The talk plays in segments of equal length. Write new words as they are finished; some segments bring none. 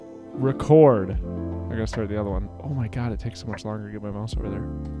Record. I gotta start the other one. Oh my god, it takes so much longer to get my mouse over there.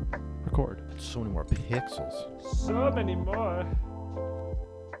 Record. So many more pixels. So many more.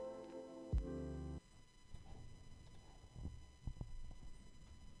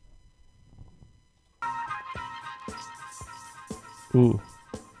 Ooh.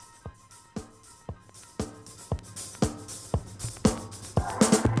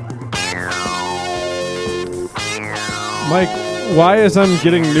 Mike, why as I'm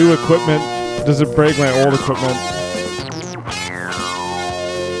getting new equipment, does it break my old equipment?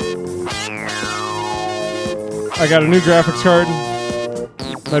 I got a new graphics card.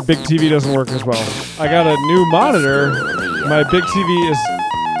 My big TV doesn't work as well. I got a new monitor. My big TV is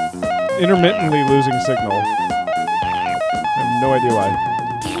intermittently losing signal. I have no idea why.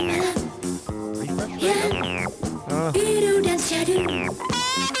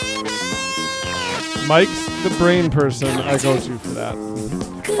 Mike's the brain person I go to for that.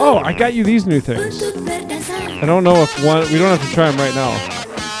 Oh, I got you these new things. I don't know if one... We don't have to try them right now.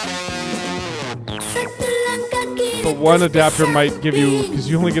 But one adapter might give you... Because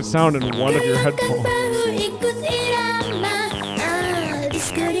you only get sound in one of your headphones.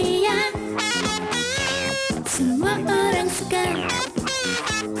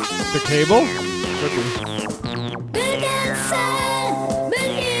 The cable? Could be.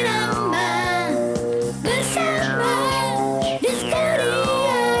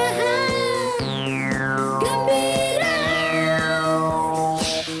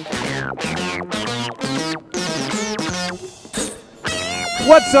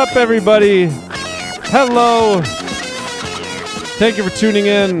 What's up, everybody? Hello. Thank you for tuning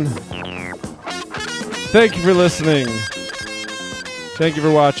in. Thank you for listening. Thank you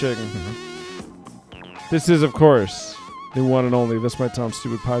for watching. This is, of course, the one and only This Might Sound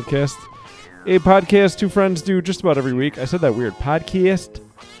Stupid podcast. A podcast two friends do just about every week. I said that weird. Podcast?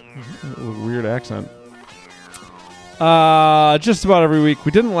 Weird accent. Just about every week.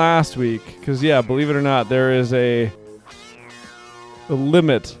 We didn't last week because, yeah, believe it or not, there is a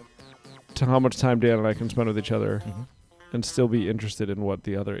limit to how much time Dan and I can spend with each other and still be interested in what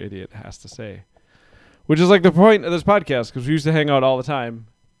the other idiot has to say. Which is like the point of this podcast, because we used to hang out all the time,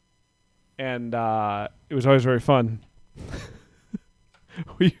 and it was always very fun.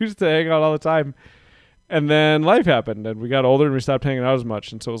 We used to hang out all the time, and then life happened, and we got older, and we stopped hanging out as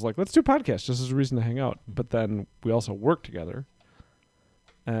much, and so it was like, let's do podcasts just as a reason to hang out. But then we also worked together,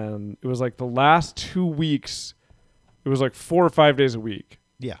 and it was like the last 2 weeks... It was like 4 or 5 days a week.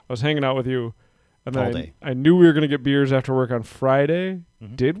 Yeah. I was hanging out with you. And all then day. I knew we were going to get beers after work on Friday.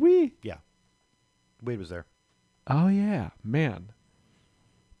 Mm-hmm. Did we? Yeah. Wade was there. Oh, yeah. Man.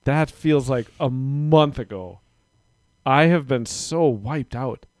 That feels like a month ago. I have been so wiped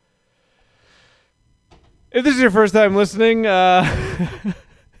out. If this is your first time listening,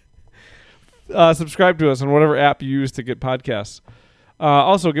 subscribe to us on whatever app you use to get podcasts.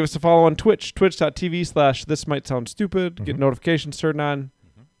 Also, give us a follow on Twitch, twitch.tv/thismightsoundstupid. Get notifications turned on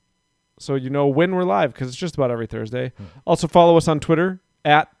so you know when we're live, because it's just about every Thursday. Also, follow us on Twitter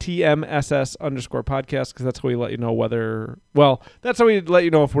at TMSS_podcast, because that's how we let you know whether... Well, that's how we let you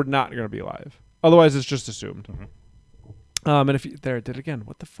know if we're not going to be live. Otherwise, it's just assumed. And if you... There, I did it again.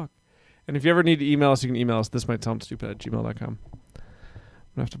 What the fuck? And if you ever need to email us, you can email us thismightsoundstupid@gmail.com. I'm going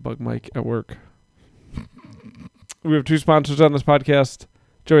to have to bug Mike at work. We have two sponsors on this podcast.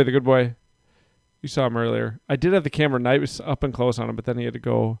 Joey the Good Boy. You saw him earlier. I did have the camera nice up and close on him, but then he had to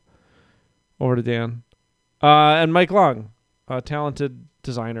go over to Dan. And Mike Long, a talented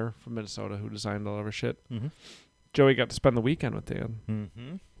designer from Minnesota who designed all of our shit. Joey got to spend the weekend with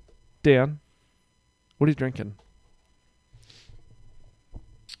Dan. Dan, what are you drinking?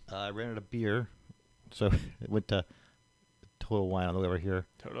 I ran out of beer, so I went to Total Wine on the way over here.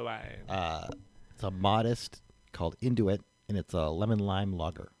 Total Wine. It's a Modest called Into It, and it's a lemon lime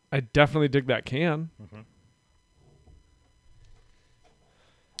lager. I definitely dig that can.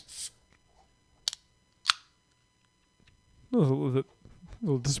 It was a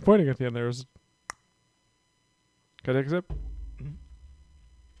little disappointing at the end there. Can I take a sip?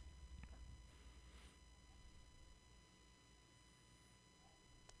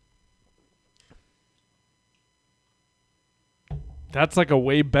 That's like a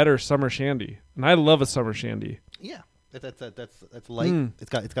way better summer shandy, and I love a summer shandy. Yeah, that's light. It's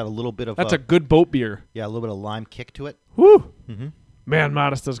got a little bit of. That's a good boat beer. Yeah, a little bit of lime kick to it. Woo! Man,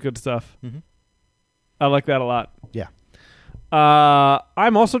 Modest does good stuff. I like that a lot. Yeah.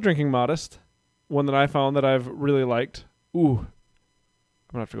 I'm also drinking Modest, one that I found that I've really liked. Ooh, I'm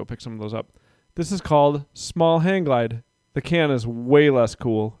gonna have to go pick some of those up. This is called Small Hang Glide. The can is way less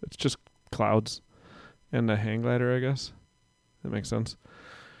cool. It's just clouds and a hang glider, I guess. That makes sense.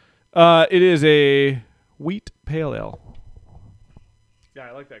 It is a wheat pale ale. Yeah,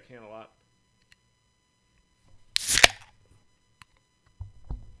 I like that can a lot.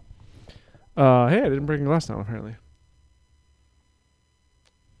 Hey, I didn't bring a glass down, apparently.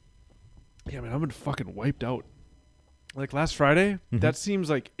 Yeah, man, I've been fucking wiped out. Like last Friday, that seems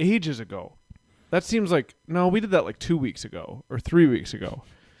like ages ago. That seems like, no, we did that like 2 weeks ago or 3 weeks ago.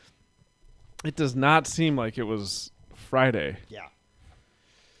 It does not seem like it was Friday. Yeah.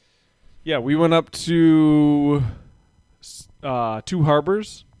 Yeah, we went up to Two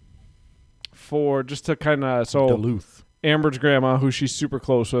Harbors for just to kind of, so Duluth. Amber's grandma, who she's super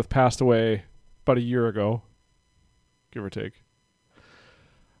close with, passed away about a year ago, give or take.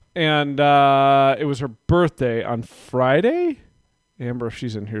 And it was her birthday on Friday. Amber, if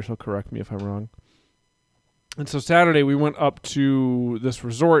she's in here, she'll correct me if I'm wrong. And so Saturday we went up to this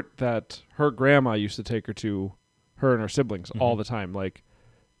resort that her grandma used to take her to, her and her siblings, all the time. Like,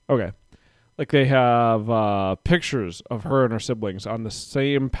 okay. Like they have pictures of her and her siblings on the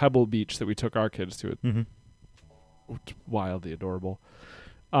same Pebble Beach that we took our kids to. Mm-hmm. It's wildly adorable.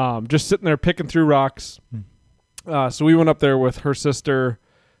 Just sitting there picking through rocks. So we went up there with her sister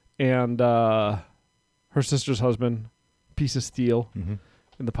and her sister's husband, piece of steel, in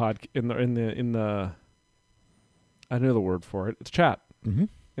the I know the word for it. It's chat.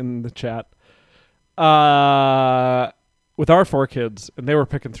 In the chat. With our 4 kids, and they were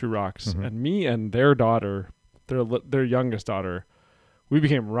picking through rocks, and me and their daughter, their youngest daughter, we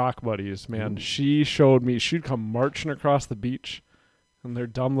became rock buddies, man. She showed me, she'd come marching across the beach in their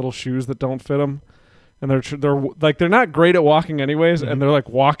dumb little shoes that don't fit them. And they're not great at walking anyways, and they're like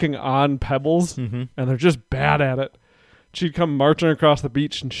walking on pebbles, and they're just bad at it. She'd come marching across the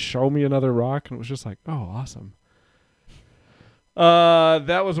beach and show me another rock, and it was just like, oh, awesome.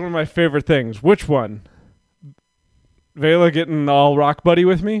 That was one of my favorite things. Which one? Vela getting all rock buddy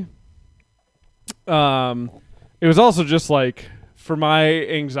with me. It was also just like, for my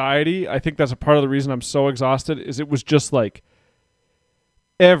anxiety, I think that's a part of the reason I'm so exhausted, is it was just like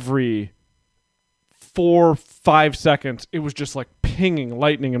every 4-5 seconds, it was just like pinging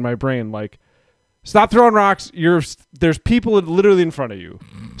lightning in my brain. Like, stop throwing rocks. There's people literally in front of you.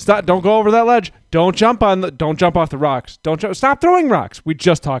 Stop! Don't go over that ledge. Don't jump off the rocks. Stop throwing rocks. We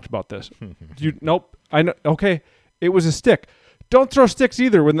just talked about this. Nope. I know. Okay. It was a stick. Don't throw sticks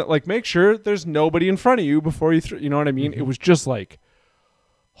either. Make sure there's nobody in front of you before you you know what I mean? It was just like,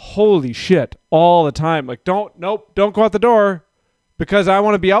 holy shit, all the time. Like, don't go out the door because I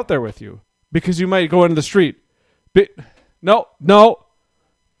want to be out there with you because you might go into the street. No.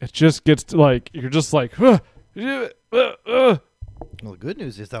 It just gets to like, you're just like, Well, the good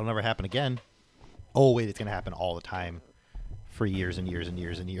news is that'll never happen again. Oh, wait, it's going to happen all the time for years and years and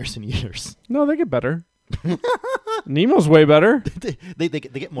years and years and years. No, they get better. Nemo's way better. they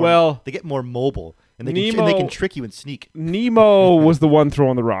get more. Well, they get more mobile, and they can trick you and sneak. Nemo was the one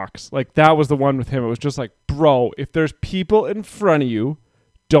throwing the rocks. Like, that was the one with him. It was just like, bro, if there's people in front of you,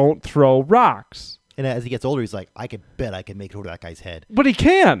 don't throw rocks. And as he gets older, he's like, I bet I can make it over that guy's head. But he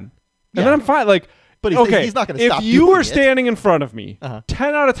can, and then I'm fine. Like, but okay, he's not going to stop. If you were standing in front of me,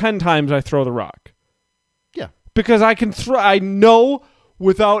 10 out of 10 times I throw the rock. Yeah, because I can throw. I know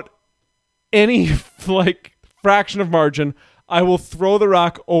without any like fraction of margin, I will throw the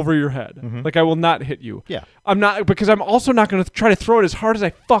rock over your head. Like, I will not hit you. Yeah. I'm not, because I'm also not going to try to throw it as hard as I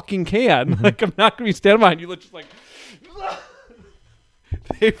fucking can. Like, I'm not going to be standing behind you just like,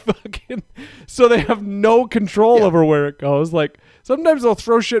 so they have no control over where it goes. Like, sometimes they'll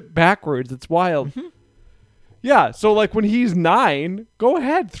throw shit backwards. It's wild. Yeah. So like when he's 9, go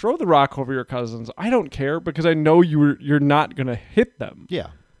ahead, throw the rock over your cousins. I don't care because I know you're not going to hit them. Yeah.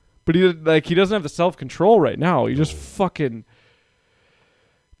 But he doesn't have the self-control right now. He just fucking...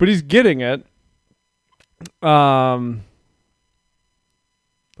 But he's getting it. Look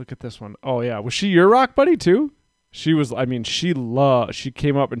at this one. Oh, yeah. Was she your rock buddy, too? She was... I mean, she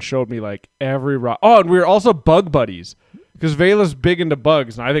came up and showed me, like, every rock... Oh, and we were also bug buddies. Because Vela's big into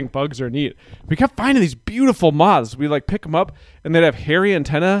bugs, and I think bugs are neat. We kept finding these beautiful moths. We, like, pick them up, and they'd have hairy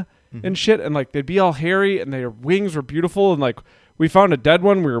antenna and shit, and, like, they'd be all hairy, and their wings were beautiful, and, like... We found a dead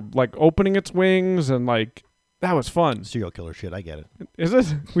one. We were like opening its wings and like that was fun. Serial killer shit. I get it. Is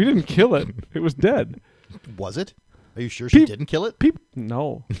it? We didn't kill it. It was dead. Was it? Are you sure she didn't kill it?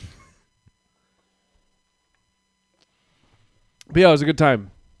 No. But yeah, it was a good time.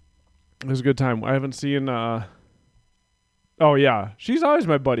 It was a good time. I haven't seen. Oh yeah, she's always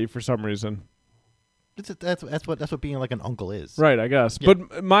my buddy for some reason. That's what being like an uncle is. Right, I guess. Yeah.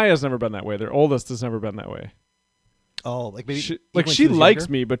 But Maya's never been that way. Their oldest has never been that way. Oh, like maybe she likes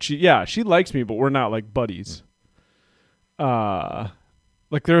me, but she likes me, but we're not like buddies.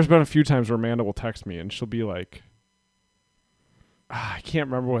 like there's been a few times where Amanda will text me and she'll be like, I can't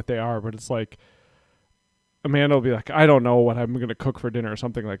remember what they are, but it's like Amanda will be like, I don't know what I'm going to cook for dinner or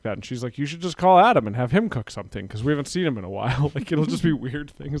something like that. And she's like, you should just call Adam and have him cook something because we haven't seen him in a while. Like it'll just be weird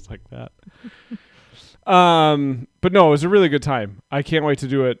things like that. But no, it was a really good time. I can't wait to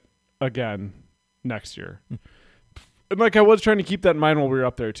do it again next year. And like I was trying to keep that in mind while we were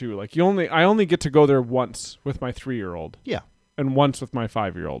up there too. Like I only get to go there once with my 3-year-old. Yeah. And once with my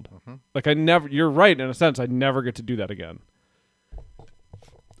 5-year-old. Like you're right in a sense, I never get to do that again.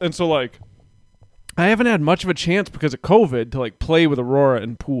 And so like I haven't had much of a chance because of COVID to like play with Aurora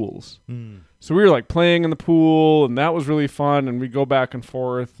in pools. So we were like playing in the pool and that was really fun and we go back and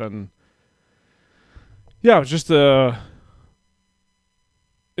forth and yeah, it was just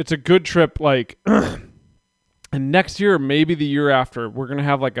it's a good trip like and next year, maybe the year after, we're going to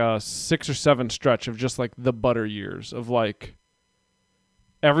have like a 6 or 7 stretch of just like the butter years of like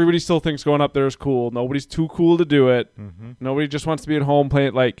everybody still thinks going up there is cool. Nobody's too cool to do it. Nobody just wants to be at home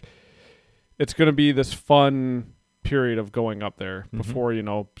playing. Like it's going to be this fun period of going up there before,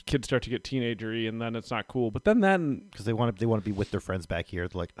 kids start to get teenagery and then it's not cool. But then because they want to be with their friends back here.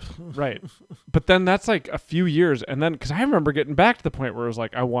 They're like, right. But then that's like a few years. And then, cause I remember getting back to the point where it was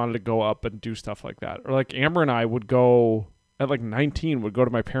like, I wanted to go up and do stuff like that. Or like Amber and I would go at like 19 would go to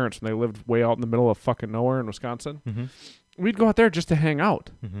my parents when they lived way out in the middle of fucking nowhere in Wisconsin. We'd go out there just to hang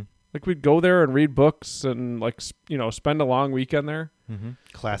out. Like we'd go there and read books and like, spend a long weekend there.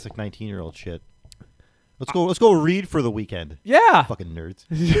 Classic 19-year-old shit. Let's go read for the weekend. Yeah. Fucking nerds.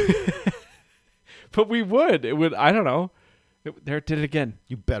 But we would. It would, I don't know. There it did it again.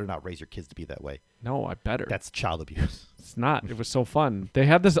 You better not raise your kids to be that way. No, I better. That's child abuse. It's not. It was so fun. They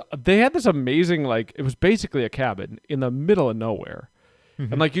had this amazing, like, it was basically a cabin in the middle of nowhere.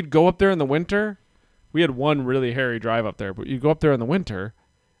 And like you'd go up there in the winter. We had one really hairy drive up there, but you'd go up there in the winter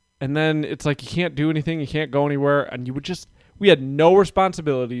and then it's like you can't do anything, you can't go anywhere, and you would just we had no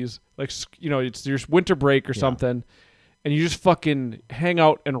responsibilities. Like, it's your winter break or something. And you just fucking hang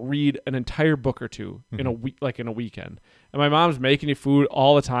out and read an entire book or two in a week, like in a weekend. And my mom's making you food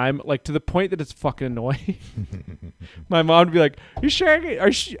all the time, like to the point that it's fucking annoying. My mom would be like, "You Shaggy? Are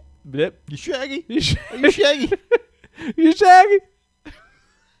you You Shaggy? You Are you Shaggy? You Shaggy?"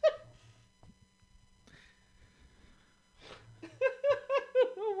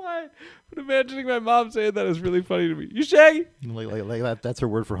 Why? But imagining my mom saying that is really funny to me. You Shaggy? Like that, that's her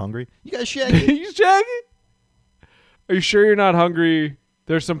word for hungry. You guys Shaggy? You Shaggy? Are you sure you're not hungry?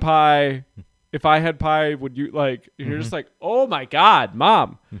 There's some pie. If I had pie, would you like? You're just like, oh my God,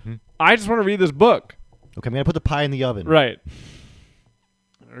 Mom! I just want to read this book. Okay, I'm gonna put the pie in the oven. Right.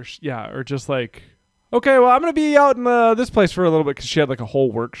 Or just like, okay, well, I'm gonna be out in this place for a little bit because she had like a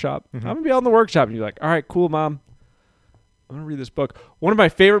whole workshop. I'm gonna be out in the workshop, and you're like, all right, cool, Mom. I'm gonna read this book. One of my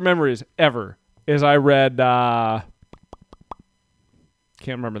favorite memories ever is I read. Can't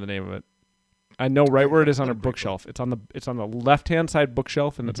remember the name of it. I know right where it is on a bookshelf. It's on the left-hand side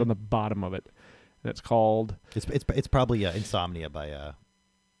bookshelf, and it's on the bottom of it. And it's called. It's probably Insomnia by.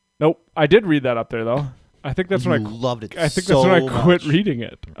 Nope, I did read that up there though. I think that's when I loved it. I think so that's when I quit much. reading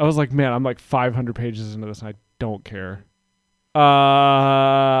it. I was like, man, I'm like 500 pages into this, and I don't care.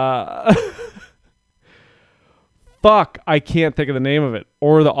 Fuck, I can't think of the name of it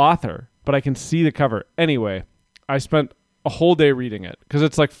or the author, but I can see the cover. Anyway, I spent a whole day reading it because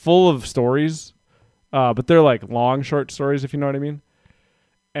it's like full of stories, but they're like long, short stories, if you know what I mean.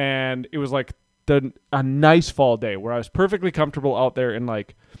 And it was like a nice fall day where I was perfectly comfortable out there in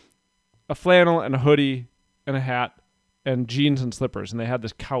like a flannel and a hoodie and a hat and jeans and slippers. And they had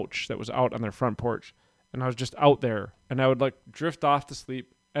this couch that was out on their front porch. And I was just out there and I would like drift off to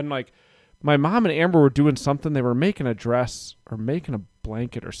sleep. And like my mom and Amber were doing something. They were making a dress or making a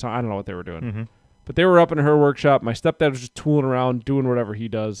blanket or something. I don't know what they were doing. But they were up in her workshop. My stepdad was just tooling around, doing whatever he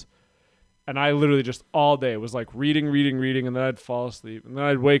does. And I literally just all day was like reading. And then I'd fall asleep. And then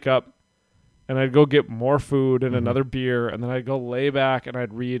I'd wake up and I'd go get more food and another beer. And then I'd go lay back and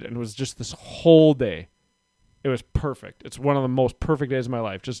I'd read. And it was just this whole day. It was perfect. It's one of the most perfect days of my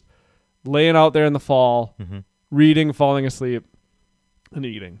life. Just laying out there in the fall, reading, falling asleep, and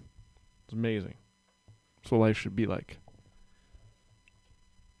eating. It's amazing. That's what life should be like.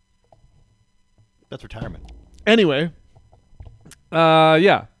 That's retirement. Anyway,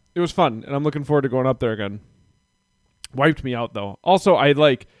 yeah, it was fun, and I'm looking forward to going up there again. Wiped me out, though. Also, I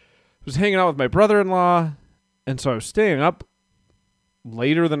was hanging out with my brother-in-law, and so I was staying up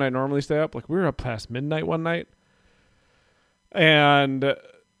later than I normally stay up. Like, we were up past midnight one night, and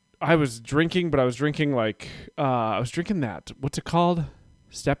I was drinking, but I was drinking that, what's it called?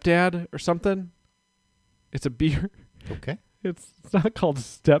 Stepdad or something? It's a beer. Okay. It's not called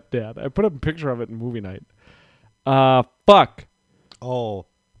Stepdad. I put up a picture of it in movie night. Fuck. Oh,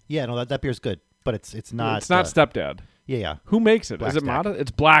 yeah. No, that beer's good, but it's not. It's not Stepdad. Yeah. Who makes it? Black Is it Stack. Modest?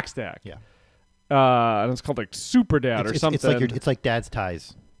 It's Black Stack. Yeah. And it's called like Super Dad or something. It's like Dad's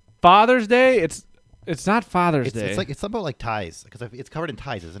ties. Father's Day. It's not Father's Day. It's something like ties because it's covered in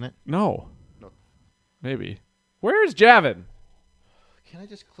ties, isn't it? No. Maybe. Where's Javin? Can I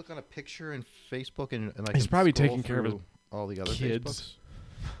just click on a picture in Facebook and I He's can probably scroll taking care of his through all the other kids. Facebooks?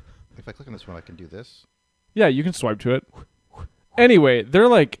 If I click on this one, I can do this. Yeah, you can swipe to it. Anyway, they're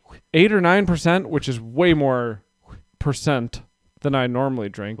like 8 or 9%, which is way more percent than I normally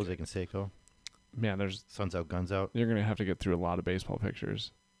drink. Jose Canseco. Man, there's Sun's out, guns out. you're gonna have to get through a lot of baseball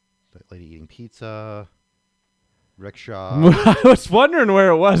pictures. That lady eating pizza. Rickshaw. I was wondering where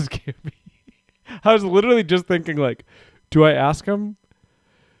it was, Gibby. I was literally just thinking, like, do I ask him?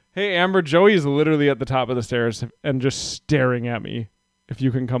 Hey, Amber, Joey's literally at the top of the stairs and just staring at me. If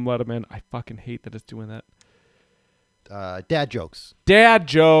you can come let him in. I fucking hate that it's doing that. Dad jokes. Dad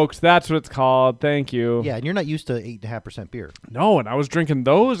jokes. That's what it's called. Thank you. Yeah, and you're not used to 8.5% beer. No, and I was drinking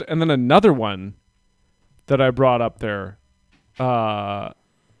those, and then another one that I brought up there that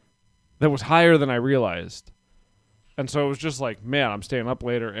was higher than I realized. And so it was just like, man, I'm staying up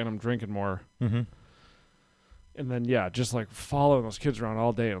later and I'm drinking more. Mm-hmm. And then, yeah, just like following those kids around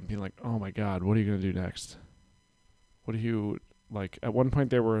all day and being like, oh my God, what are you going to do next? What do you, like, at one point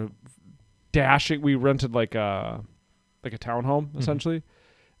they were dashing. We rented like a townhome, essentially.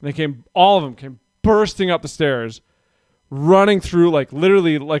 And all of them came bursting up the stairs, running through, like,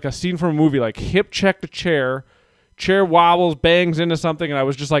 literally like a scene from a movie, like hip checked a chair wobbles, bangs into something. And I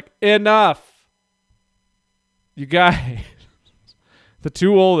was just like, enough. You guys, the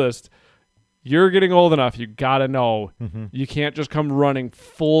two oldest, you're getting old enough. You got to know you can't just come running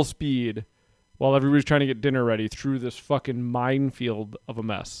full speed while everybody's trying to get dinner ready through this fucking minefield of a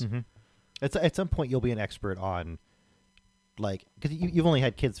mess. Mm-hmm. At some point, you'll be an expert on, like, because you've only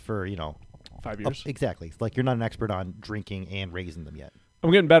had kids for, 5 years. Exactly. Like, you're not an expert on drinking and raising them yet.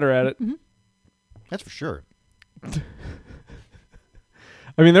 I'm getting better at it. Mm-hmm. That's for sure. I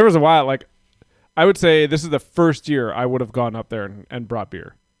mean, there was a while, like, I would say this is the first year I would have gone up there and brought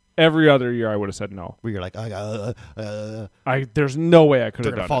beer. Every other year I would have said no. Where you're like, there's no way I could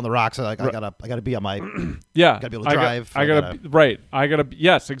they're have gonna done fall it. in the rocks. So I gotta be on my. Yeah, gotta be able to drive.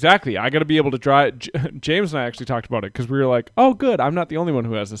 Yes, exactly. I gotta be able to drive. James and I actually talked about it because we were like, oh, good. I'm not the only one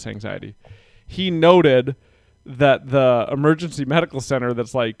who has this anxiety. He noted that the emergency medical center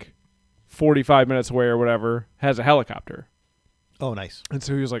that's like 45 minutes away or whatever has a helicopter. Oh, nice. And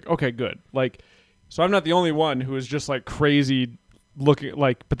so he was like, okay, good. Like, so I'm not the only one who is just like crazy looking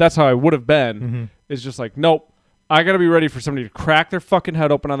like, but that's how I would have been. Mm-hmm. It's just like, nope, I got to be ready for somebody to crack their fucking head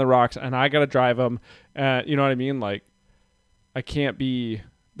open on the rocks and I got to drive them. You know what I mean? Like, I can't be,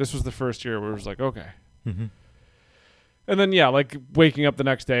 this was the first year where it was like, okay. Mm-hmm. And then, yeah, like waking up the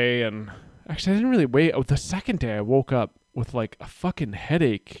next day and actually I didn't really wait. Oh, the second day I woke up with like a fucking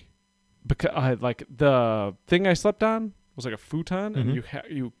headache because I like the thing I slept on was like a futon and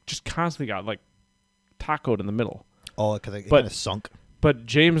you just constantly got like tacoed in the middle. Oh, because it kind of sunk. But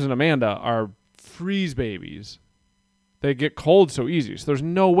James and Amanda are freeze babies. They get cold so easy. So there's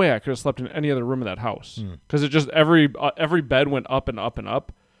no way I could have slept in any other room of that house because it just every bed went up and up and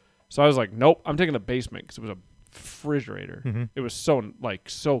up. So I was like, nope, I'm taking the basement because it was a refrigerator. Mm-hmm. It was so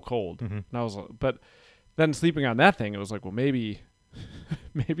cold. Mm-hmm. And I was, but then sleeping on that thing, it was like, well, maybe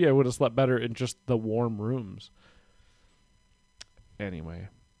I would have slept better in just the warm rooms. Anyway,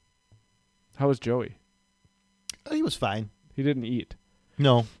 how was Joey? He was fine. He didn't eat.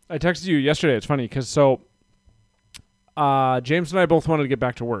 No. I texted you yesterday. It's funny because James and I both wanted to get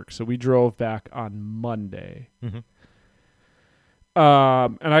back to work, so we drove back on Monday. Mm-hmm.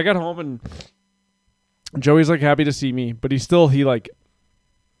 And I got home and Joey's like happy to see me, but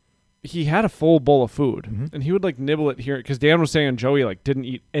he had a full bowl of food and he would like nibble it here because Dan was saying Joey like didn't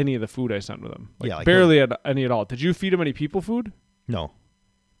eat any of the food I sent with him. Like barely had any at all. Did you feed him any people food? No.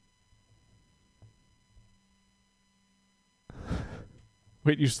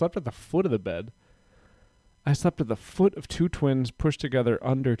 Wait, you slept at the foot of the bed? I slept at the foot of two twins pushed together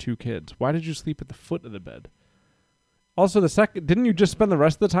under two kids. Why did you sleep at the foot of the bed? Also, didn't you just spend the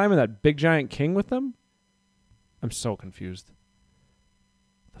rest of the time in that big giant king with them? I'm so confused.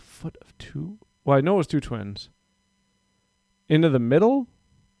 The foot of two? Well, I know it was two twins. Into the middle?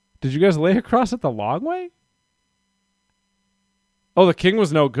 Did you guys lay across it the long way? Oh, the king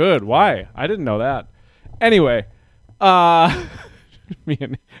was no good. Why? I didn't know that. Anyway, me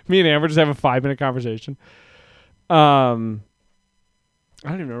and Amber just have a 5-minute conversation. I don't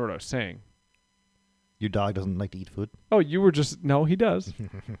even remember what I was saying. Your dog doesn't like to eat food? Oh, you were just... No, he does.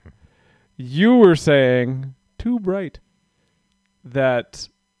 You were saying, too bright, that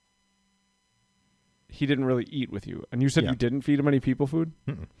he didn't really eat with you. And you said you didn't feed him any people food?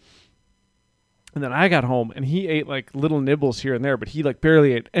 Mm-mm. And then I got home, and he ate, like, little nibbles here and there, but he, like,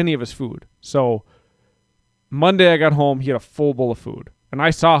 barely ate any of his food. So Monday I got home, he had a full bowl of food. And I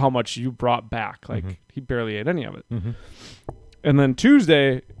saw how much you brought back. Like, he barely ate any of it. Mm-hmm. And then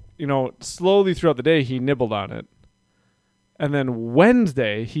Tuesday, you know, slowly throughout the day, he nibbled on it. And then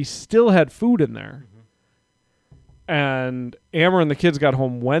Wednesday, he still had food in there. Mm-hmm. And Amber and the kids got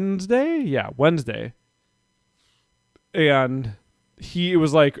home Wednesday. Yeah, Wednesday. And it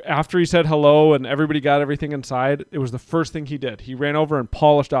was like, after he said hello and everybody got everything inside, it was the first thing he did. He ran over and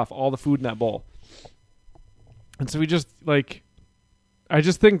polished off all the food in that bowl. And so we just, like, I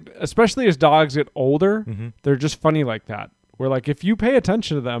just think, especially as dogs get older, they're just funny like that. Where, like, if you pay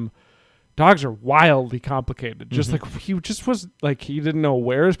attention to them, dogs are wildly complicated. Just like he just was like, he didn't know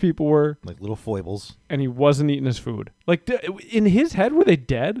where his people were, like little foibles, and he wasn't eating his food. Like, in his head, were they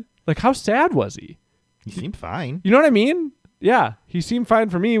dead? Like, how sad was he? He seemed fine. You know what I mean? Yeah, he seemed fine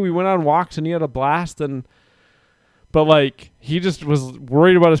for me. We went on walks and he had a blast, but like, he just was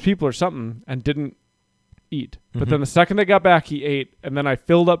worried about his people or something and didn't eat. But then the second they got back, he ate, and then I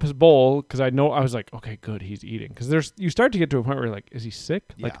filled up his bowl because I was like, okay, good, he's eating. Because you start to get to a point where you're like, is he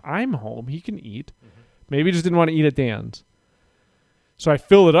sick? Yeah. Like, I'm home, he can eat. Maybe he just didn't want to eat at Dan's. So I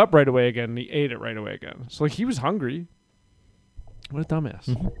filled it up right away again, and he ate it right away again. So, like, he was hungry. What a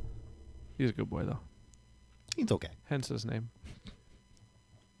dumbass. He's a good boy, though. He's okay. Hence his name.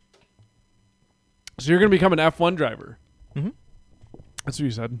 So you're going to become an F1 driver. That's what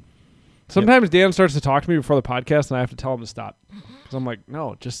you said. Sometimes Dan starts to talk to me before the podcast, and I have to tell him to stop. Because I'm like,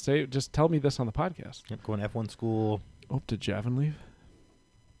 no, just tell me this on the podcast. Yep, going to F1 school. Oh, did Javin leave?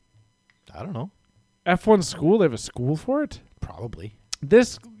 I don't know. F1 school? They have a school for it? Probably.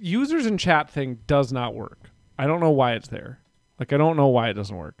 This users in chat thing does not work. I don't know why it's there. Like, I don't know why it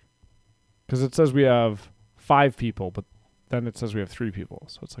doesn't work. Because it says we have 5 people, but then it says we have 3 people.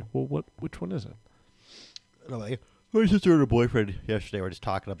 So it's like, well, which one is it? My sister and her boyfriend yesterday were just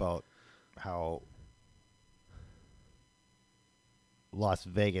talking about how Las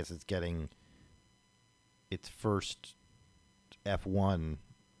Vegas is getting its first F1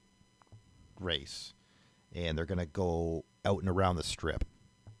 race, and they're going to go out and around the strip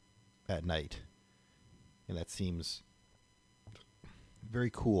at night, and that seems very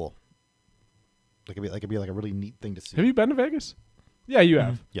cool. It'd be like a really neat thing to see. Have you been to Vegas? Yeah, you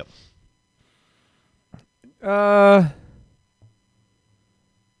have. Yep.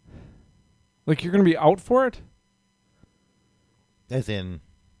 Like, you're going to be out for it? As in,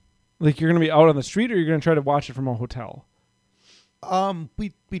 like, you're going to be out on the street, or you're going to try to watch it from a hotel?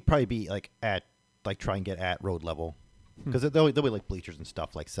 we'd probably be like try and get at road level, because there'll be like bleachers and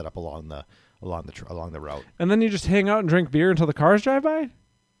stuff like set up along the route. And then you just hang out and drink beer until the cars drive by?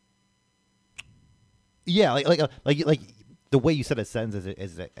 Yeah, like the way you said it sounds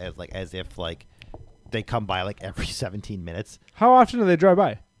as if they come by like every 17 minutes. How often do they drive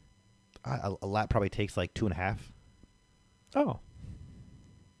by? A lap probably takes like 2.5. Oh.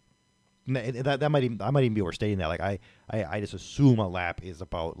 That might even be overstating that. Like I just assume a lap is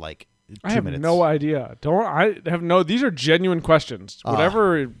about like 2 minutes. I have no idea. These are genuine questions.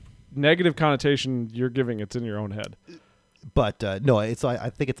 Whatever negative connotation you're giving, it's in your own head. But no, I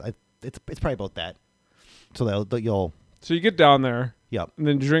think it's probably about that. So So you get down there. Yep. And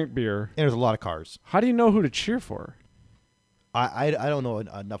then drink beer. And there's a lot of cars. How do you know who to cheer for? I don't know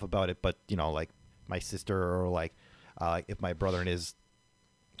enough about it, but like my sister or like if my brother and his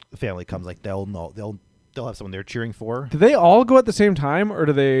family comes, like they'll know, they'll have someone they're cheering for. Do they all go at the same time, or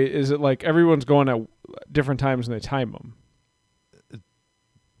is it like everyone's going at different times and they time them?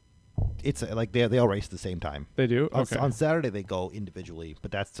 It's like they all race at the same time. They do? Okay. On Saturday they go individually,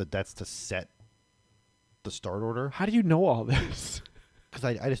 but that's to set the start order. How do you know all this? Because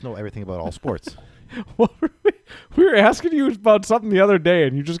I just know everything about all sports. We were asking you about something the other day,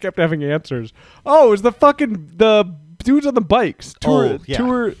 and you just kept having answers. Oh, it was the dudes on the bikes. Tour.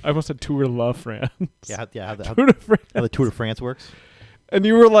 I almost said Tour de France. Yeah, how the Tour de France works. And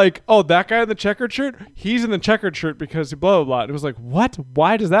you were like, oh, that guy in the checkered shirt? He's in the checkered shirt because blah, blah, blah. And it was like, what?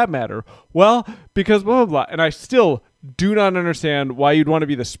 Why does that matter? Well, because blah, blah, blah. And I still do not understand why you'd want to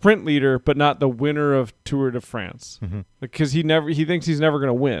be the sprint leader but not the winner of Tour de France. Because he thinks he's never going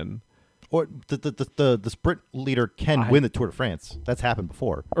to win. Or the sprint leader can win the Tour de France. That's happened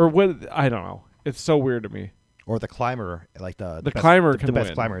before. Or what? I don't know. It's so weird to me. Or the climber, like the best, climber the can best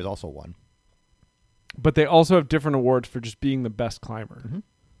win. climber is also won. But they also have different awards for just being the best climber.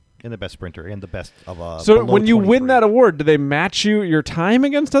 And the best sprinter and the best of a. So below when you win 23. that award, do they match your time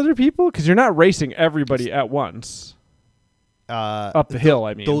against other people? Because you're not racing everybody at once. Up the hill,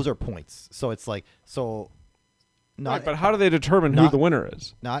 I mean. Those are points. So it's like not. Right, but how do they determine who not- the winner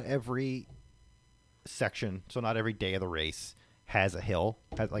is? Not every section. So not every day of the race has a hill.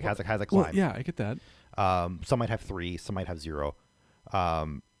 Has a climb. Well, yeah, I get that. Some might have 3. Some might have 0.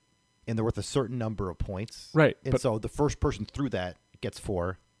 And they're worth a certain number of points. Right, And but- so the first person through that gets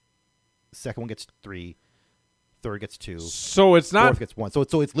 4. Second one gets 3. Third gets 2. So it's not Fourth gets 1. So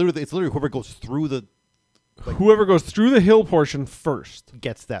it's literally whoever goes through the whoever goes through the hill portion first.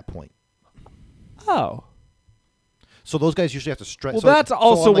 gets that point. Oh. So those guys usually have to stretch. Well, so that's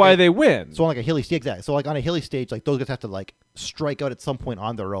also why they win. So on like a hilly stage, exactly. So like on a hilly stage, like those guys have to like strike out at some point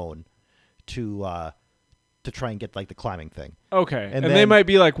on their own to try and get like the climbing thing. Okay. And they then- might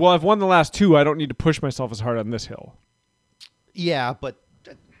be like, well, I've won the last 2. I don't need to push myself as hard on this hill. Yeah, but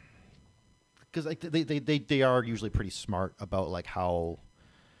because like they are usually pretty smart about like how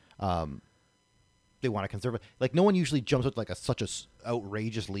they want to conserve it. Like no one usually jumps with like such a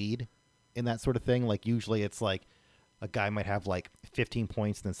outrageous lead in that sort of thing. Like usually it's like a guy might have like 15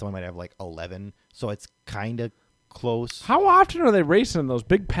 points, and then someone might have like 11. So it's kind of close. How often are they racing in those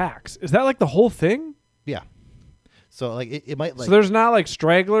big packs? Is that like the whole thing? Yeah. So like it might like So there's not like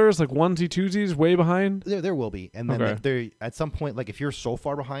stragglers, like onesie twosies way behind? there will be, and then Okay. like, there at some point, like if you're so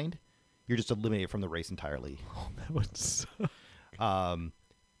far behind, you're just eliminated from the race entirely. That would suck.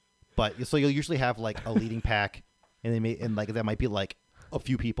 But so you'll usually have like a leading pack, and like that might be like a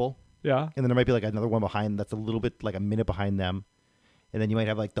few people, Yeah. and then there might be like another one behind that's a little bit like a minute behind them, and then you might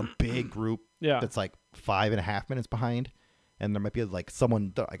have like the big group Yeah. that's like 5.5 minutes behind, and there might be like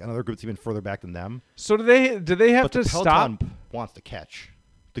someone like another group that's even further back than them. So do they have But to the Peloton stop? wants to catch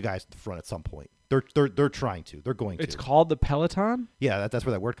the guys at the front at some point. They're trying to. They're going to. It's called the Peloton? Yeah, that's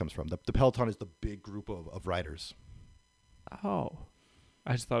where that word comes from. The Peloton is the big group of riders. Oh.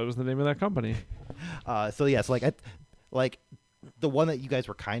 I just thought it was the name of that company. So yeah, so like the one that you guys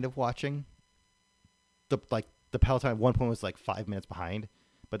were kind of watching, the Peloton at one point was like 5 minutes behind,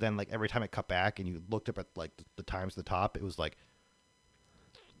 but then like every time it cut back and you looked up at like the times at the top, it was like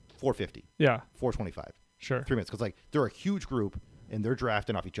 4:50, Yeah. 4:25, Sure. 3 minutes, because like they're a huge group and they're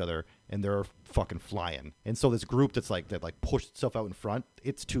drafting off each other and they're fucking flying, and so this group that pushed itself out in front,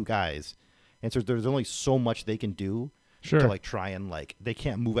 it's 2 guys, and so there's only so much they can do. Sure. To like try and like they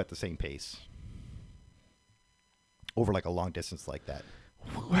can't move at the same pace over like a long distance like that.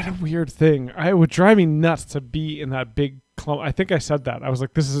 What a weird thing. It would drive me nuts to be in that big clump. I think I said that. I was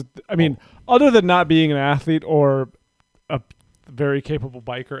like, other than not being an athlete or a very capable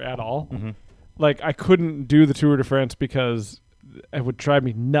biker at all, like I couldn't do the Tour de France because it would drive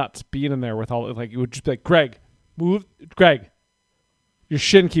me nuts being in there with all, like, it would just be like, Greg, your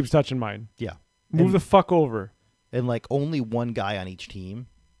shin keeps touching mine. Yeah. Move the fuck over. And like only one guy on each team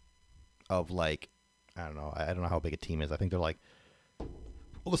of like, I don't know how big a team is. I think they're like,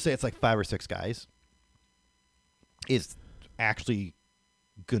 let's say it's like 5 or 6 guys is actually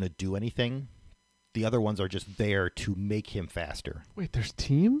going to do anything. The other ones are just there to make him faster. Wait, there's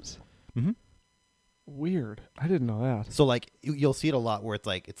teams? Mm-hmm. Weird. I didn't know that. So like you'll see it a lot where it's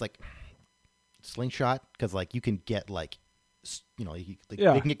like slingshot, because like you can get like, they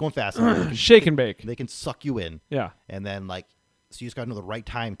can get going faster. They can, Shake and bake. they can suck you in. Yeah. And then like, so you just got to know the right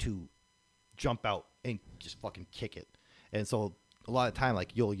time to jump out and just fucking kick it. And so a lot of time, like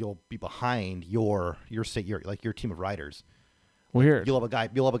you'll be behind your team of riders. Weird. You'll have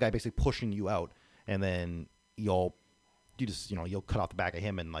a guy basically pushing you out, and then you'll cut off the back of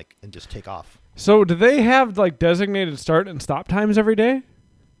him and just take off. So do they have like designated start and stop times every day?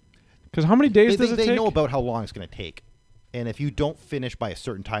 Because how many days does it take? They know about how long it's going to take, and if you don't finish by a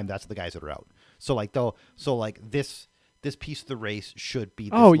certain time, that's the guys that are out. So this piece of the race should be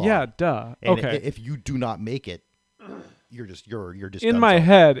this Oh long. yeah, duh. And Okay. if you do not make it, you're just In done my for.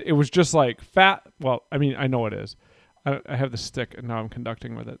 head, it was just like fat. Well, I mean, I know it is. I have the stick, and now I'm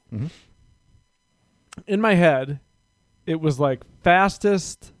conducting with it. Mhm. In my head, it was like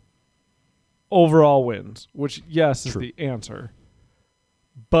fastest overall wins, which yes is True. the answer,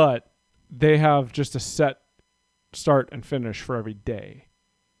 but they have just a set start and finish for every day.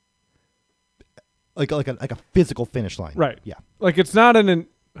 like a physical finish line. Right. Yeah. Like it's not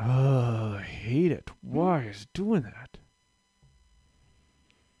I hate it. Why is it doing that?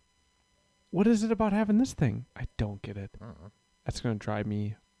 What is it about having this thing? I don't get it. That's going to drive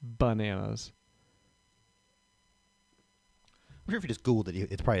me bananas. I wonder if you just Googled it,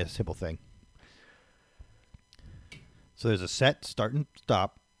 it's probably a simple thing. So there's a set start and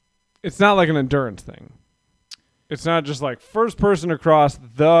stop. It's not like an endurance thing. It's not just like first person across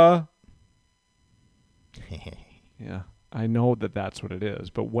the. Yeah, I know that that's what it is,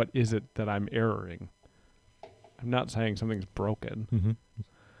 but what is it that I'm erroring? I'm not saying something's broken. Mm-hmm.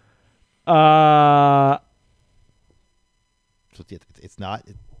 So it's not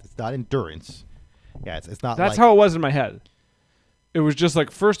endurance. Yeah, it's not. That's like, how it was in my head. It was just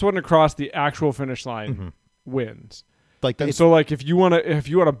like first one to cross the actual finish line Mhm. wins. like And so like if you want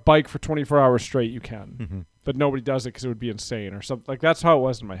to bike for 24 hours straight, you can. Mhm. But nobody does it because it would be insane or something. Like that's how it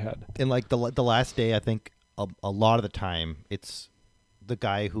was in my head. And like the last day, I think a lot of the time it's the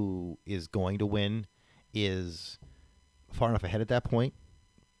guy who is going to win is far enough ahead at that point,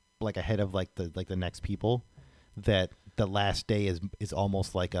 like ahead of like the next people, that the last day is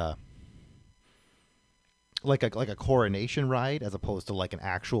almost like a coronation ride as opposed to like an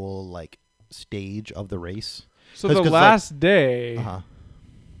actual like stage of the race. So the last day.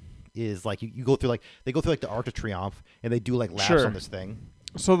 Is like you go through like they go through like the Arc de Triomphe and they do like laps Sure. on this thing.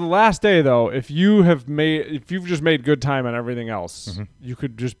 So the last day though, if you've just made good time on everything else, Mhm. you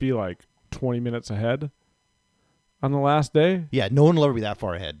could just be like 20 minutes ahead on the last day. Yeah, no one will ever be that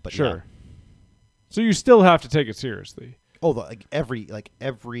far ahead, but Sure. yeah. So you still have to take it seriously. Oh, like every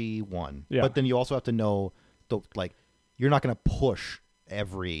one. Yeah. But then you also have to know you're not going to push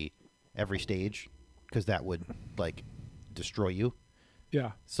every stage because that would like destroy you.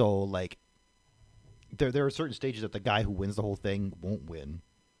 Yeah. So like there are certain stages that the guy who wins the whole thing won't win.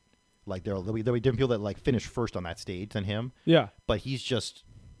 Like there'll be different people that like finish first on that stage than him, Yeah. but he's just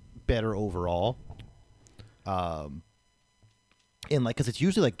better overall. And like cuz it's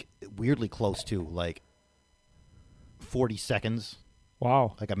usually like weirdly close to like 40 seconds,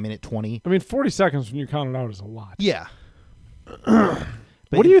 Wow. like a minute 20. I mean, 40 seconds when you count it out is a lot. Yeah.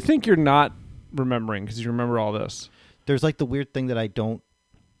 What do you think you're not remembering because you remember all this? There's like the weird thing that I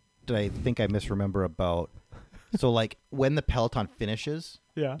think I misremember about. So like when the peloton finishes,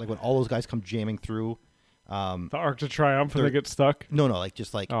 Yeah. like when all those guys come jamming through, The Arc de Triomphe and they get stuck. no, like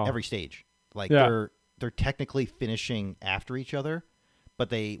just like Oh. every stage, like Yeah. they're technically finishing after each other,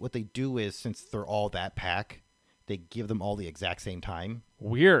 but what they do is since they're all that pack, they give them all the exact same time.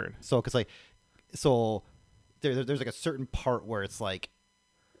 Weird. So there's like a certain part where it's like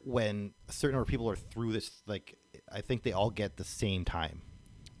when a certain number of people are through this, like I think they all get the same time.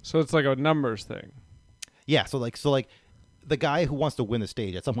 So it's like a numbers thing. Yeah, so like the guy who wants to win the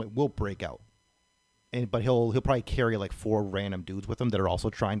stage at some point will break out, but he'll probably carry like 4 random dudes with him that are also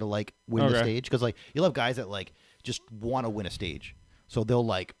trying to like win the Okay. stage because like you'll have guys that like just want to win a stage, so they'll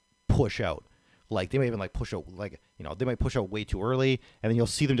like push out. Like they might even like push out they might push out way too early, and then you'll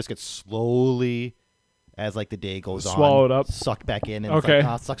see them just get slowly as like the day goes on, Swallowed up. sucked back in, and Okay. it's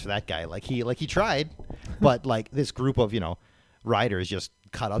like, sucks for that guy. Like he tried, but like this group of riders just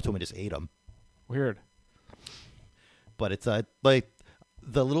caught up to him and just ate him. Weird. But it's like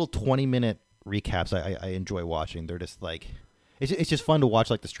the little 20-minute recaps I enjoy watching. They're just like it's just fun to watch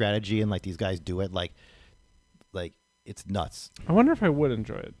like the strategy and like these guys do it like it's nuts. I wonder if I would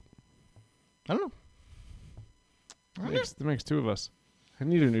enjoy it. I don't know. That makes 2 of us. I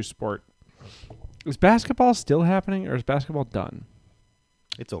need a new sport. Is basketball still happening or is basketball done?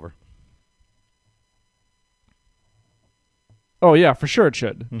 It's over. Oh, yeah, for sure it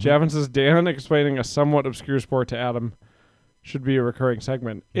should. Mhm. Javin says, Dan explaining a somewhat obscure sport to Adam should be a recurring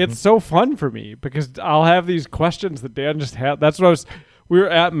segment. It's so fun for me because I'll have these questions that Dan just had. That's what we were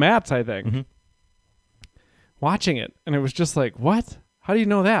at Matt's, I think, Mhm. watching it. And it was just like, what? How do you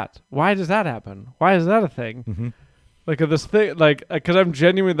know that? Why does that happen? Why is that a thing? Mm-hmm. Like this thing, like, because I'm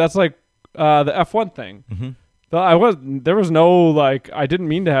genuine. That's like the F1 thing. Mm-hmm. There was no, like, I didn't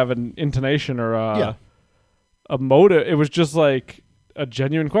mean to have an intonation or a motive. It was just like a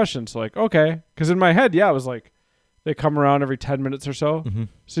genuine question. So like, okay. Because in my head, it was like, they come around every 10 minutes or so. Mm-hmm.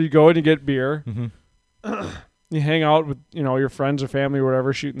 So you go and you get beer. Mm-hmm. You hang out with, your friends or family or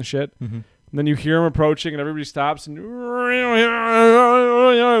whatever, shooting the shit. Mm-hmm. And then you hear them approaching and everybody stops and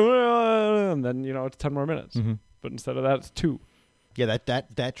then, it's 10 more minutes. Mm-hmm. But instead of that, it's 2. Yeah,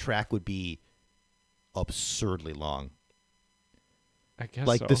 that track would be absurdly long. I guess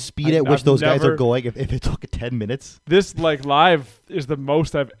Like so. the speed at which I've those guys are never- going, if it took 10 minutes. This like live is the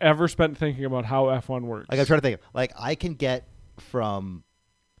most I've ever spent thinking about how F1 works. Like I'm trying to think. Like I can get from,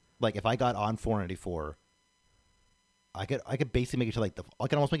 like if I got on 494, I could basically make it to I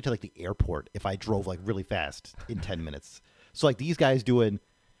can almost make it to like the airport if I drove like really fast in 10 minutes. So like these guys doing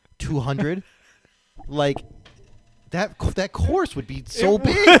 200, like that course would be so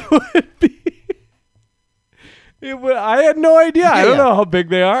big. I had no idea. I don't know how big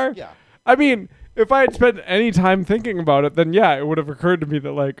they are. Yeah. I mean, if I had spent any time thinking about it, then it would have occurred to me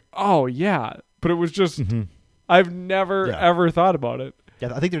that like, oh yeah. But it was just I've never Yeah. ever thought about it.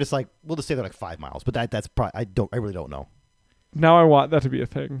 Yeah, I think they're just like, we'll just say they're like 5 miles, but that's probably, I really don't know. Now I want that to be a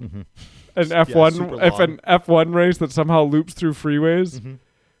thing. Mm-hmm. An Yeah, F1, super if long. an F1 race that somehow loops through freeways, Mm-hmm.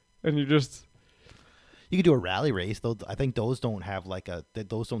 and you just You could do a rally race, though. I think those don't have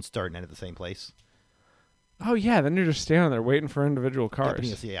those don't start and end at the same place. oh yeah, then you're just standing there waiting for individual Yeah, cars.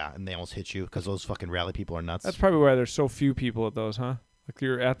 but and they almost hit you because those fucking rally people are nuts. That's probably why there's so few people at those, huh? Like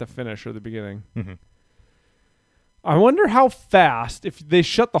you're at the finish or the beginning. Mm-hmm. I wonder how fast, if they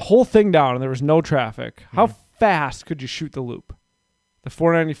shut the whole thing down and there was no traffic, how fast could you shoot the loop? The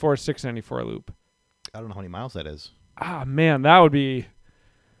 494, 694 loop. I don't know how many miles that is. Ah, man, that would be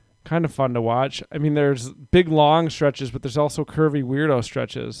kind of fun to watch. I mean, there's big, long stretches, but there's also curvy, weirdo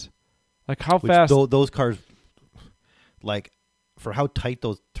stretches. Like, how fast? Those cars, like, for how tight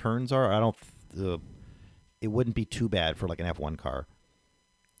those turns are, I don't. It wouldn't be too bad for like an F1 car.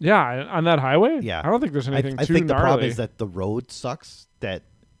 Yeah, on that highway? Yeah. I don't think there's anything I too think the gnarly. problem is that the road sucks. That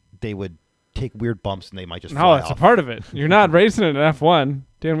they would take weird bumps and they might just No, fly that's off. a part of it. You're not racing in an F1.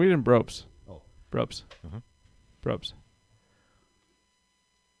 Dan, we didn't Bropes. Oh. Bropes. Mhm. Bropes.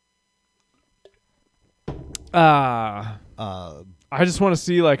 I just want to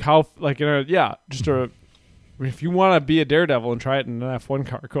see like how like in a just a if you want to be a daredevil and try it in an F1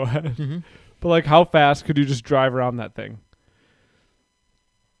 car, go ahead. Mm-hmm. But like how fast could you just drive around that thing?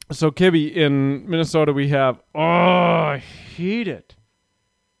 So Kibby, in Minnesota we have I hate it.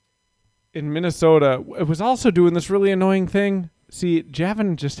 In Minnesota, it was also doing this really annoying thing. See,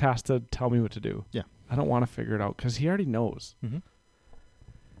 Javin just has to tell me what to do. Yeah. I don't want to figure it out because he already knows. Mm-hmm.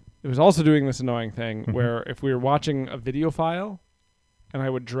 It was also doing this annoying thing where if we were watching a video file and I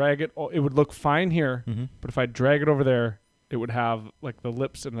would drag it, it would look fine here, Mm-hmm. but if I drag it over there, it would have like the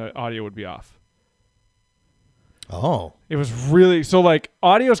lips and the audio would be off. Oh. It was really so like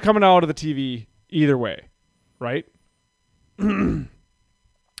audio's coming out of the TV either way, right?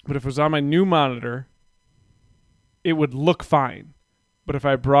 But if it was on my new monitor, it would look fine. But if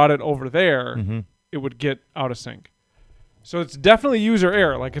I brought it over there, Mm-hmm. it would get out of sync. So it's definitely user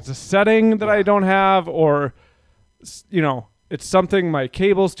error. Like it's a setting that I don't have, or it's something my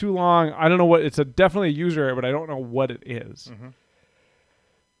cable's too long. I don't know what. It's a definitely a user error, but I don't know what it is.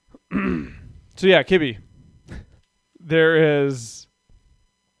 So yeah, Kibby, there is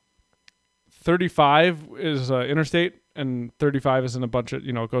 35 is interstate, and 35 is in a bunch of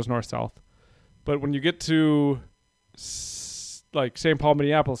it goes north south. But when you get to like St. Paul,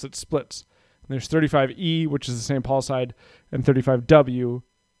 Minneapolis, it splits. And there's 35E, which is the St. Paul side, and 35W.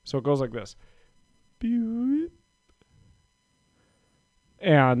 So it goes like this.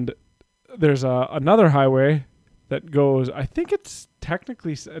 And there's another highway that goes, I think it's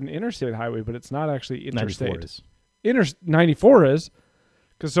technically an interstate highway, but it's not actually interstate. 94 is. 94 is.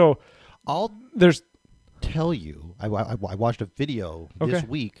 Because so I'll there's tell you, I watched a video this Okay.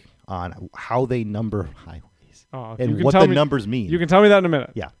 week on how they number highways you and can what tell the me- numbers mean. You can tell me that in a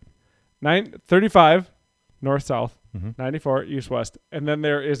minute. Yeah. 35 north south, Mhm. 94 east west, and then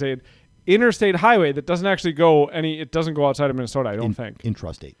there is a interstate highway that doesn't actually go it doesn't go outside of Minnesota, I don't think.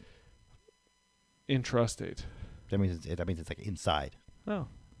 Intrastate. Intrastate. That means it's like inside. Oh.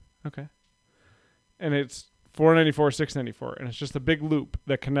 Okay. And it's 494, 694, and it's just a big loop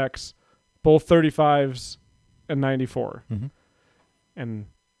that connects both 35s and 94. Mm-hmm. And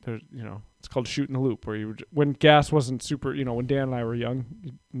there's it's called shooting the loop, where when gas wasn't super, when Dan and I were young,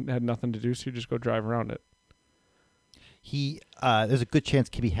 you had nothing to do, so you just go drive around it. There's a good chance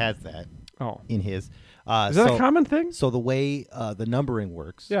Kibby has that Oh. in his. Is that a common thing? So the way the numbering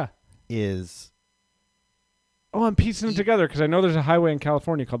works Yeah. is Oh, I'm piecing them together because I know there's a highway in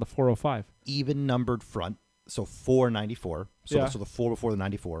California called the 405. even numbered front. So 494. So, Yeah. so the 4 before the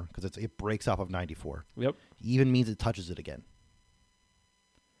 94 because it breaks off of 94. Yep. Even means it touches it again.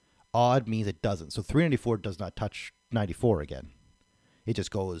 Odd means it doesn't. So 394 does not touch 94 again. It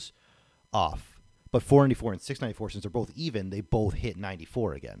just goes off. But 494 and 694, since they're both even, they both hit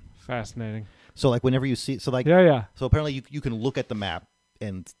 94 again. Fascinating. So like whenever you see, so like, Yeah. so apparently you can look at the map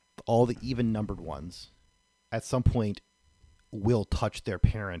and all the even numbered ones at some point will touch their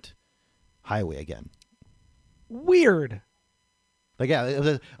parent highway again. Weird. Like, yeah, I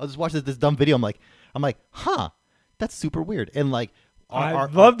was just watching this dumb video. I'm like, huh, that's super weird. And like, I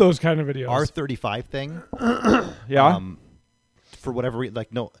love those kind of videos. Our 35 thing. Yeah. For whatever reason,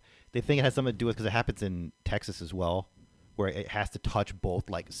 like, no, they think it has something to do with because it happens in Texas as well, where it has to touch both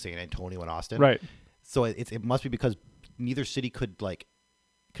like San Antonio and Austin. Right. So it must be because neither city could like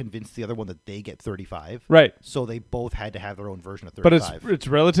convince the other one that they get 35. Right. So they both had to have their own version of But 35. it's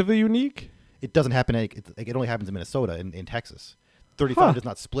relatively unique. It doesn't happen. It only happens in Minnesota. In Texas, 35 Huh. does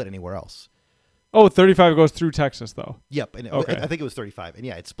not split anywhere else. Oh, 35 goes through Texas, though. Yep. And Okay. I think it was 35. And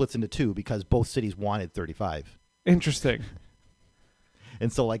yeah, it splits into two because both cities wanted 35. Interesting.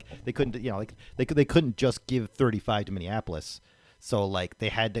 And so like they couldn't, like they couldn't just give 35 to Minneapolis. So like they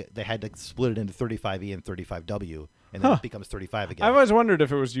had to split it into 35E and 35W, and then it becomes 35 again. I've always wondered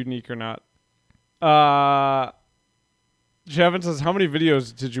if it was unique or not. Javin says, how many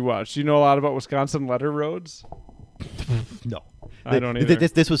videos did you watch? Do you know a lot about Wisconsin letter roads? No, I don't either.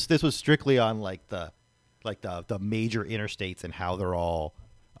 This was strictly on like the major interstates and how they're all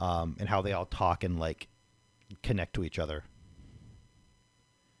and how they all talk and like connect to each other.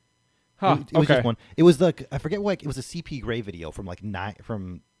 Huh. It was okay. just one. It was the I forget what it was a CP Gray video from like 9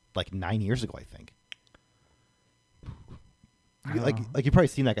 years ago, I think. Like you've probably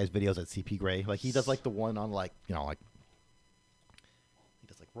seen that guy's videos at CP Gray. Like he does like the one on like he does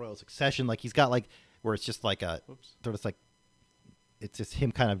like Royal Succession. Like he's got like where it's just like a sort of like it's just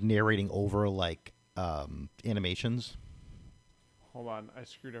him kind of narrating over like animations. Hold on, I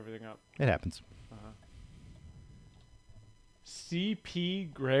screwed everything up. It happens.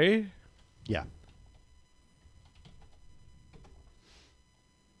 CP Gray? Yeah.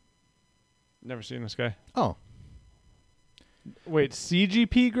 Never seen this guy. Oh, Wait,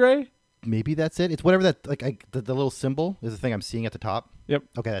 CGP Gray? maybe that's it. It's whatever that like the little symbol is the thing I'm seeing at the top. Yep.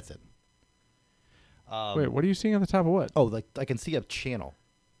 Okay, that's it. Wait, what are you seeing at the top of what? Oh, like I can see a channel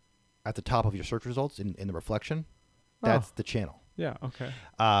at the top of your search results in the reflection. That's the channel. Yeah, okay.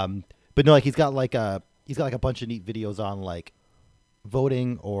 But no, like he's got like a bunch of neat videos on like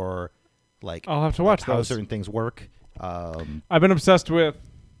voting or like I'll have to watch how those. certain things work. I've been obsessed with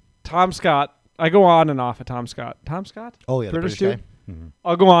Tom Scott. I go on and off of Tom Scott. Tom Scott? Oh yeah, British the British dude? guy. Mm-hmm.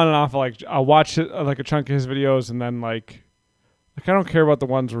 I'll go on and off. Like I'll watch it, like a chunk of his videos, and then like I don't care about the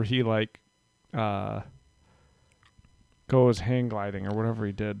ones where he like goes hang gliding or whatever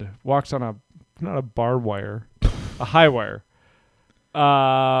he did. Walks on not a barbed wire, a high wire.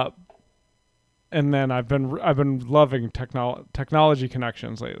 And then I've been loving technology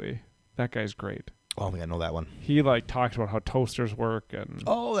connections lately. That guy's great. Oh, I think I know that one. He like talks about how toasters work and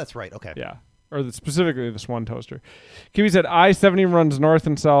Oh, that's right. Okay. yeah. Or specifically this one toaster. Kiwi said I-70 runs north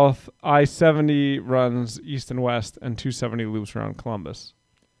and south, I-70 runs east and west, and 270 loops around Columbus.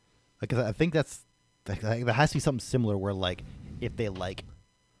 Like I think that's like, there has to be something similar where like if they like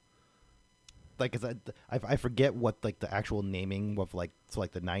 'cause I forget what like the actual naming of like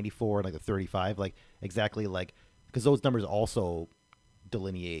like the 94 and like the 35 like exactly like because those numbers also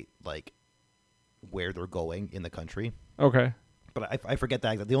delineate like where they're going in the country. Okay. But I forget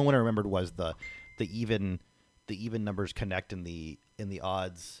that. The only one I remembered was the even numbers connect in the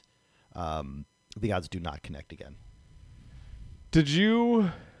odds. The odds do not connect again.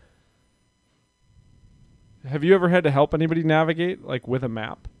 Have you ever had to help anybody navigate like with a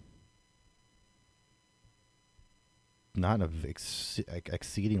map? Not in a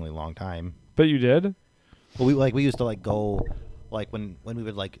exceedingly long time. But you did? Well, we used to like go like when we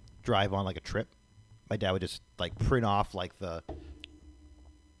would like drive on like a trip. My dad would just like print off like the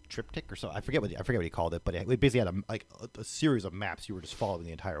triptych or so. I forget what he called it, but we basically had a series of maps you were just following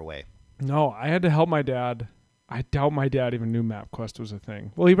the entire way. No, I had to help my dad. I doubt my dad even knew MapQuest was a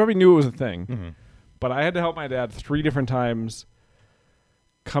thing. Well, he probably knew it was a thing. Mm-hmm. But I had to help my dad 3 different times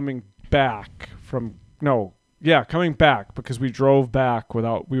coming back because we drove back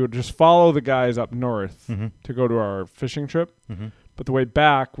we would just follow the guys up north Mm-hmm. to go to our fishing trip. Mm-hmm. But the way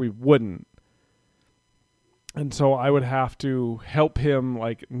back, we wouldn't. And so I would have to help him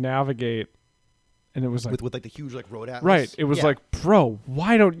like navigate. And it was like, with like the huge like road atlas. right. It was Yeah. like, bro,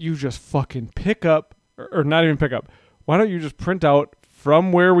 why don't you just fucking pick up or not even pick up? Why don't you just print out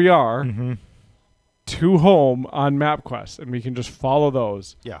from where we are Mm-hmm. to home on MapQuest and we can just follow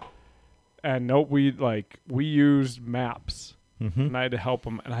those. Yeah. And nope, we used maps Mm-hmm. and I had to help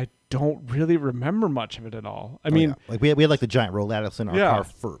him. And I don't really remember much of it at all. I mean, like we had like the giant road atlas in our Yeah. car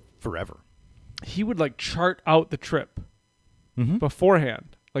for forever. he would like chart out the trip Mm-hmm.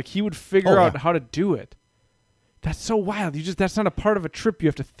 beforehand. Like he would figure Oh, out yeah. how to do it. That's so wild. That's not a part of a trip you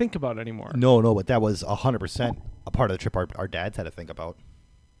have to think about anymore. No, but that was 100% a part of the trip our dads had to think about.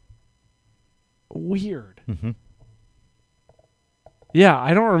 Weird. Mm-hmm. Yeah,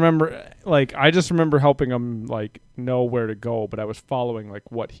 I don't remember. Like, I just remember helping him like know where to go, but I was following like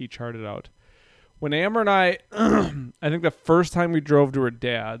what he charted out. When Amber and I think the first time we drove to her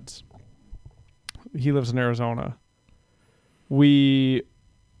dad's, he lives in Arizona. We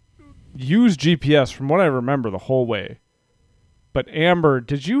used GPS from what I remember the whole way. But Amber,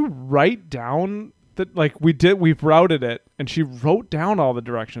 did you write down that like we've routed it and she wrote down all the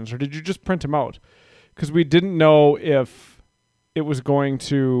directions, or did you just print them out? Because we didn't know if it was going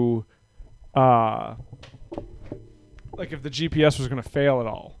to like if the GPS was going to fail at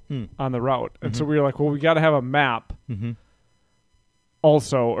all Hmm. on the route. And so Mhm. we were like, well, we got to have a map Mm-hmm.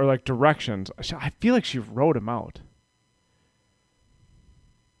 also, or like directions. I feel like she wrote them out.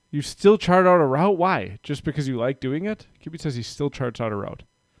 You still chart out a route? Why? Just because you like doing it? Kibby says he still charts out a route.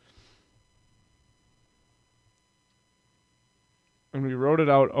 And we wrote it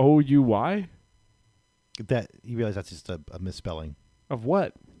out O-U-Y? That you realize that's just a misspelling. Of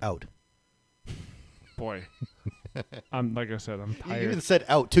what? Out. Boy. Like I said, I'm You tired. even said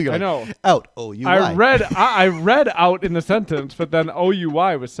out too. You're I like, know. out. Oh, you. I read out in the sentence, but then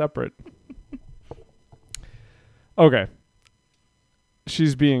O-U-Y was separate. Okay.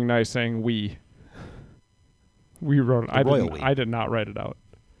 She's being nice saying we. We wrote it. The royal we. I did not write it out.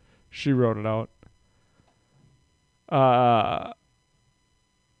 She wrote it out.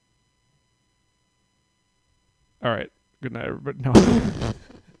 All right. Good night, everybody. No.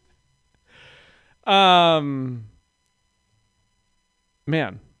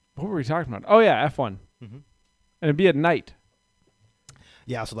 Man, what were we talking about? Oh yeah, F1. Mm-hmm. And it'd be at night.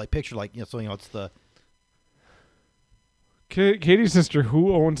 Yeah. So like picture like so it's the Katie's sister,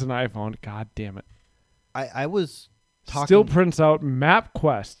 who owns an iPhone? God damn it. I was talking. Still prints out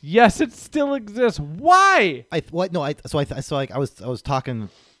MapQuest. Yes, it still exists. Why? I was talking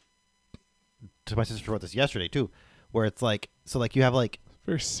to my sister about this yesterday too, where it's like so like you have like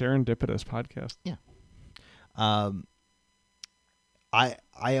Very serendipitous podcast.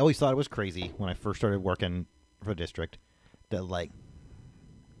 I always thought it was crazy when I first started working for the district that like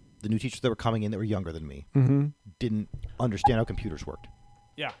the new teachers that were coming in that were younger than me Mm-hmm. didn't understand how computers worked,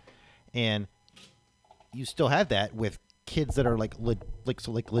 Yeah. and you still have that with kids that are like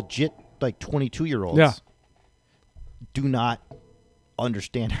legit like 22-year-olds. Yeah. Do not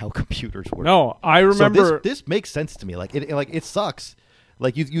understand how computers work. No, I remember. So this makes sense to me. Like it sucks.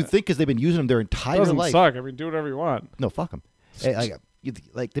 Like you think because they've been using them their entire doesn't life. suck. I mean, do whatever you want. No, fuck them.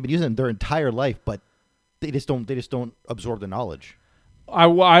 Like they've been using them their entire life, but they just don't absorb the knowledge.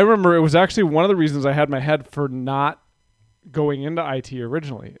 I remember it was actually one of the reasons I had my head for not going into IT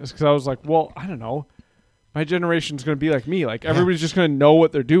originally. Is because I was like, well, I don't know. My generation's going to be like me. Like everybody's just going to know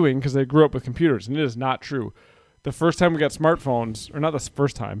what they're doing because they grew up with computers, and it is not true. The first time we got smartphones, or not the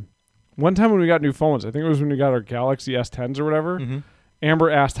first time, one time when we got new phones, I think it was when we got our Galaxy S10s or whatever. Mm-hmm. Amber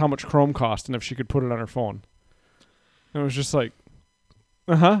asked how much Chrome cost and if she could put it on her phone. And it was just like,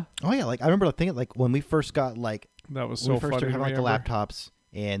 uh-huh. Oh yeah, like I remember thinking like when we first got like That was when so we first funny. started to having me, like the Amber. laptops,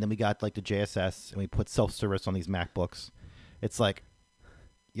 and then we got like the JSS, and we put self-service on these MacBooks. It's like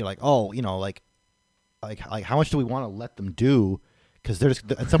you're like, oh, you know, like how much do we want to let them do? Because they're just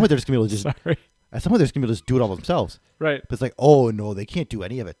at some point they're just gonna be able to just Sorry. at some point they're just gonna be able to just do it all themselves. Right. But it's like, oh no, they can't do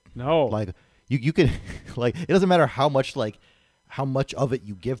any of it. No. Like you can like it doesn't matter how much of it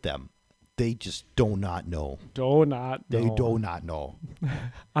you give them, they just do not know. Do not They know. do not know.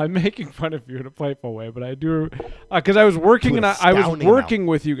 I'm making fun of you in a playful way, but I do because I was working To an and I was astounding working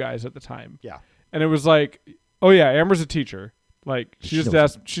with you guys at the time, Yeah. and it was like, oh yeah, Amber's a teacher. Like she just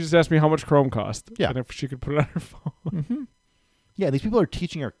knows asked me how much Chrome cost, Yeah. and if she could put it on her phone. Mm-hmm. Yeah, these people are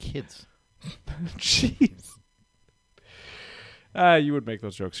teaching our kids. Jeez. You would make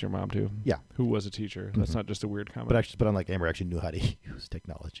those jokes to your mom too. Yeah. Who was a teacher? That's Mhm. not just a weird comment. But I'm like, Amber actually knew how to use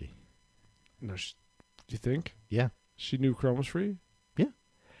technology. No, do you think Yeah. she knew Chrome was free? Yeah.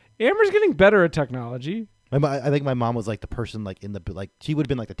 Amber's getting better at technology. I think my mom was like the person like in the like she would have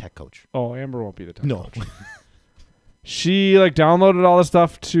been like the tech coach. Oh, Amber won't be the tech No. coach. She like downloaded all the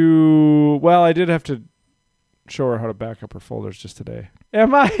stuff to. Well, I did have to show her how to back up her folders just today.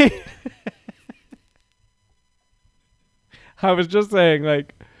 Am I? I was just saying,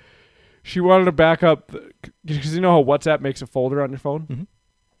 like, she wanted to back up because you know how WhatsApp makes a folder on your phone. Mhm.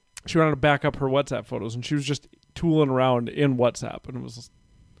 She wanted to back up her WhatsApp photos, and she was just tooling around in WhatsApp, and it was.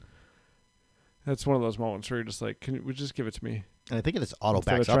 That's one of those moments where you're just like, "Can you just give it to me?" And I think it is auto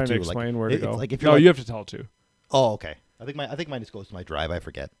Instead of backs trying up to too. explain like, where to it's go. Like if No, you're you have to tell it too. Oh, okay. I think mine just goes to my drive. I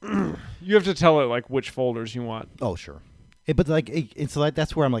forget. You have to tell it like which folders you want. Oh, sure. But like, so like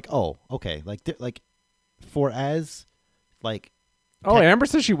that's where I'm like, oh, okay. Like, for as, like, Oh, tech- Amber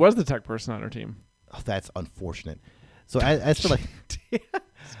says she was the tech person on her team. oh, that's unfortunate. So as for like,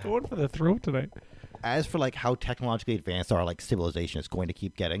 It's going for the throat tonight. as for like how technologically advanced our like civilization is going to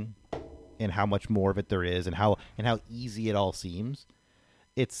keep getting, and how much more of it there is, and how easy it all seems,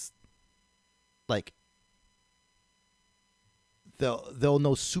 it's like they'll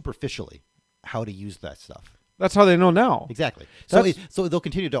know superficially how to use that stuff. That's how they know now. Exactly. So That's- so they'll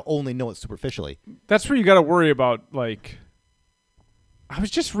continue to only know it superficially. That's where you got to worry about, like, I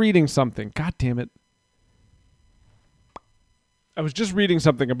was just reading something. God damn it. I was just reading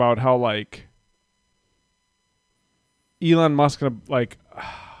something about how like Elon Musk and like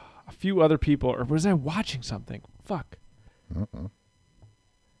a few other people, or was I watching something? Fuck.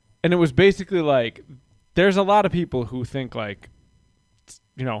 And it was basically like there's a lot of people who think like,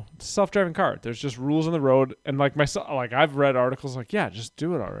 you know, it's a self-driving car. There's just rules on the road, and like myself, like I've read articles like, yeah, just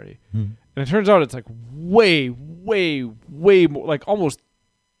do it already. And it turns out it's like way more, like almost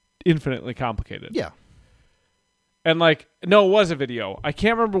infinitely complicated. Yeah. And like, no, it was a video. I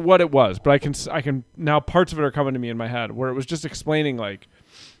can't remember what it was, but I can now, parts of it are coming to me in my head where it was just explaining like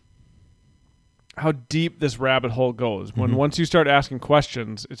how deep this rabbit hole goes. When once you start asking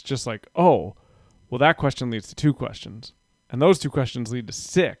questions, it's just like, oh, well, that question leads to 2 questions. And those 2 questions lead to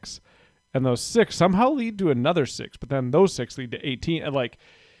 6. And those 6 somehow lead to another 6. But then those 6 lead to 18. And like,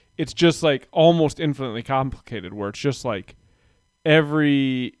 it's just like almost infinitely complicated where it's just like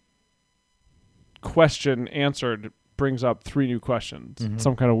every question answered brings up 3 new questions.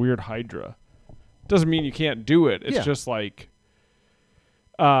 Some kind of weird hydra. Doesn't mean you can't do it. It's just like,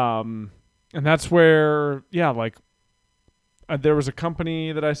 and that's where, yeah, like there was a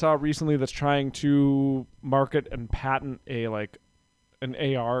company that I saw recently that's trying to market and patent a like an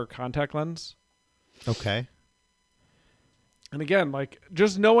AR contact lens. Okay. And again, like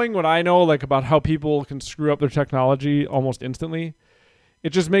just knowing what I know, like about how people can screw up their technology almost instantly, it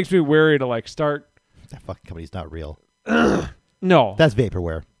just makes me wary to like start. That fucking company's not real. No, That's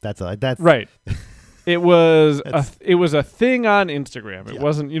vaporware. That's right. It was a thing on Instagram. It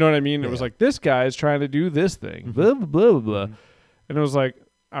wasn't, you know what I mean? It was like, this guy is trying to do this thing, blah, blah, blah, blah. And it was like,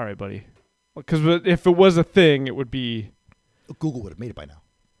 all right, buddy. Because if it was a thing, it would be. Google would have made it by now.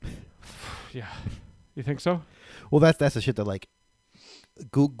 Yeah. You think so? Well, that's the shit that like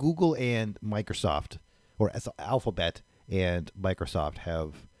Google and Microsoft, or as Alphabet and Microsoft,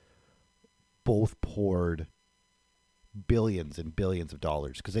 have both poured billions and billions of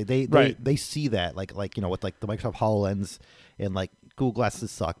dollars because they see that like you know, with like the Microsoft HoloLens and like Google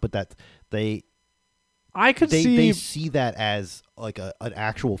Glasses suck, but that they see that as like an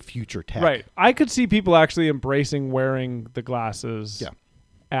actual future tech. Right. I could see people actually embracing wearing the glasses. Yeah.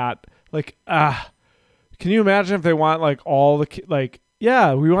 At like can you imagine if they want like all the like,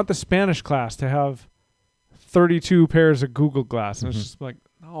 yeah, we want the Spanish class to have 32 pairs of Google Glass, and it's just like,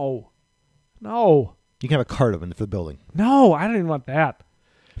 no. You can have a cart of them for the building. No, I don't even want that.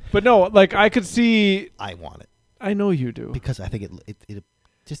 But no, like I could see. I want it. I know you do. Because I think it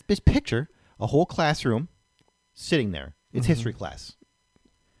just picture a whole classroom sitting there. It's history class.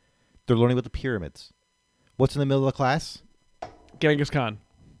 They're learning about the pyramids. What's in the middle of the class? Genghis Khan.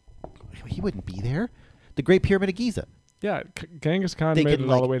 He wouldn't be there. The Great Pyramid of Giza. Yeah, Genghis Khan They made can,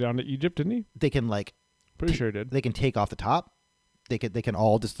 it all the way down to Egypt, didn't he? They can like. Pretty sure he did. They can take off the top. They can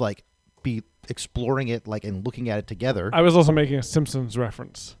all just like be exploring it like and looking at it together. I was also making a Simpsons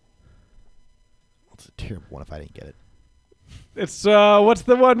reference. It's a terrible one if I didn't get it. It's what's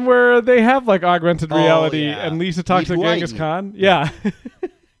the one where they have like augmented reality and Lisa talks to Genghis Khan? Yeah.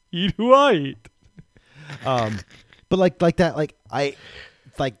 Eat who I eat. But like that, like I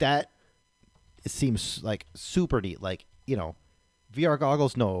like that. It seems like super neat. Like, you know, VR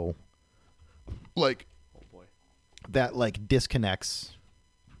goggles. No, like that like disconnects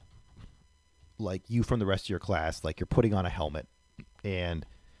like you from the rest of your class. Like you're putting on a helmet, and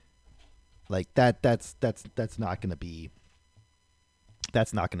like that's not gonna be.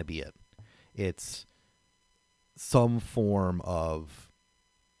 That's not gonna be it. It's some form of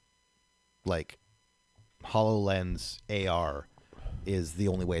like HoloLens AR is the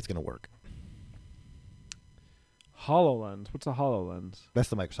only way it's gonna work. HoloLens. What's a HoloLens? That's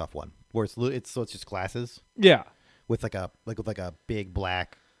the Microsoft one, where it's just glasses. Yeah. With like a big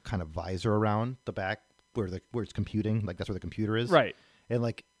black kind of visor around the back where it's computing, like that's where the computer is. Right. And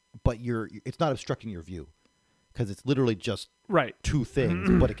like, but it's not obstructing your view because it's literally just right 2 things,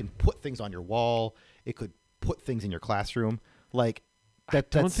 but it can put things on your wall. It could put things in your classroom. Like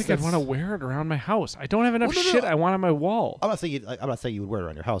that. I don't think I'd want to wear it around my house. I don't have enough shit I want on my wall. I'm not saying you would wear it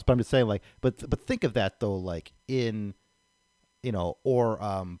around your house, but I'm just saying like, but think of that though, like in, you know, or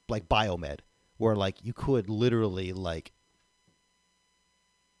like biomed, where like you could literally like,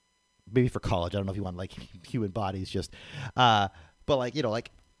 maybe for college, I don't know if you want like human bodies just, but like, you know,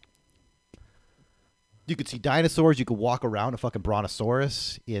 like you could see dinosaurs, you could walk around a fucking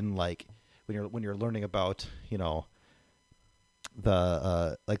brontosaurus in like when you're learning about, you know,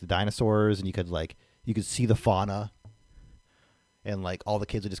 the like the dinosaurs, and you could see the fauna, and like all the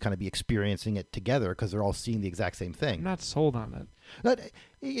kids would just kind of be experiencing it together because they're all seeing the exact same thing. I'm not sold on it.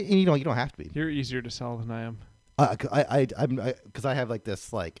 You know, you don't have to be. You're easier to sell than I am. Because I have like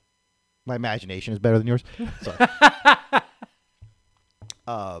this, like my imagination is better than yours. So.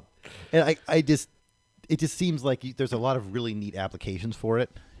 And it just seems like there's a lot of really neat applications for it,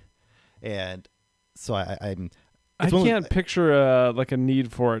 and so I can't picture like a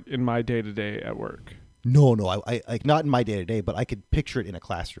need for it in my day to day at work. No, I like not in my day to day, but I could picture it in a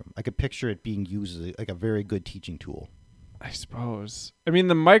classroom. I could picture it being used as like a very good teaching tool. I suppose. I mean,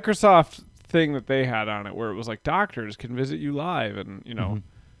 the Microsoft thing that they had on it, where it was like doctors can visit you live, and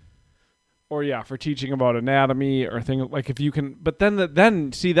or for teaching about anatomy or thing like if you can. But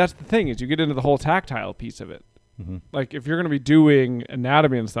then see, that's the thing is you get into the whole tactile piece of it. Mm-hmm. Like if you're going to be doing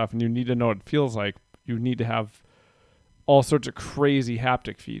anatomy and stuff, and you need to know what it feels like, you need to have all sorts of crazy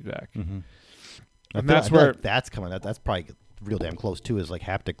haptic feedback. Mm-hmm. And that's where that's coming out. That's probably real damn close too. Is like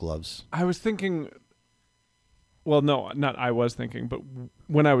haptic gloves. I was thinking. Well, no, not I was thinking, but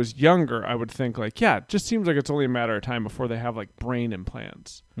when I was younger, I would think like, it just seems like it's only a matter of time before they have like brain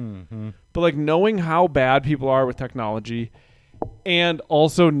implants. Mm-hmm. But like knowing how bad people are with technology, and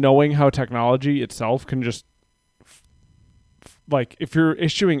also knowing how technology itself can just like if you're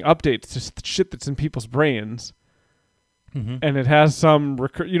issuing updates to shit that's in people's brains. Mm-hmm. And it has some,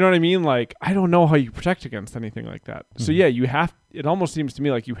 you know what I mean? Like, I don't know how you protect against anything like that. Mm-hmm. So it almost seems to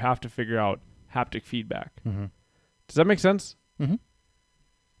me like you have to figure out haptic feedback. Mm-hmm. Does that make sense? Mm-hmm.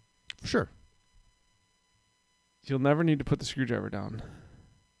 Sure. You'll never need to put the screwdriver down.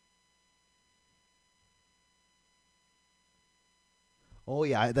 Oh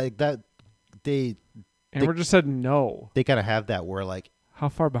yeah, that Amber just said no. They kind of have that where like, how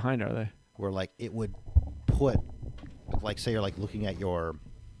far behind are they? Where like it would put. Like say you're like looking at your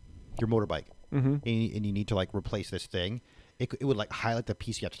motorbike, mm-hmm. and you need to like replace this thing, it would like highlight the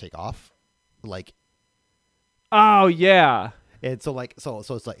piece you have to take off, like. Oh yeah. And so like so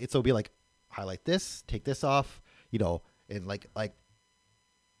it's like it'll be like highlight this, take this off, and like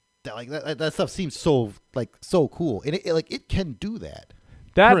that stuff seems so cool, and it can do that.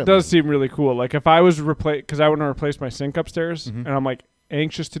 That currently does seem really cool. Like if I was because I want to replace my sink upstairs, mm-hmm. and I'm like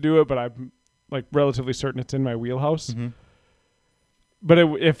anxious to do it, but I'm like relatively certain it's in my wheelhouse. Mm-hmm. But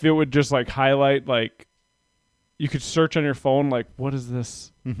if it would just like highlight, like you could search on your phone, like what is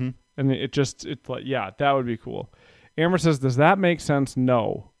this? Mm-hmm. And it's like, that would be cool. Amber says, does that make sense?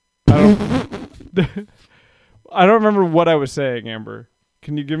 No. I don't remember what I was saying, Amber.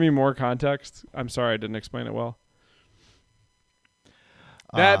 Can you give me more context? I'm sorry I didn't explain it well.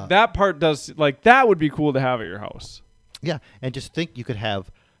 That part does, like, that would be cool to have at your house. Yeah, and just think you could have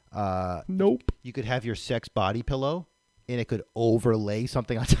nope. You could have your sex body pillow, and it could overlay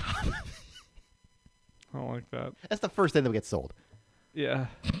something on top. I don't like that. That's the first thing that would get sold. Yeah,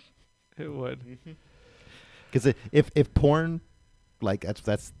 it would. Because if porn, like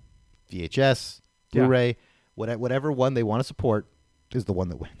that's VHS, Blu-ray, whatever one they want to support is the one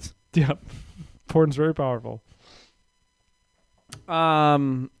that wins. Yeah, porn's very powerful.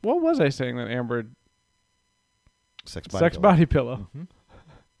 What was I saying that Amber? Sex body pillow. Mm-hmm.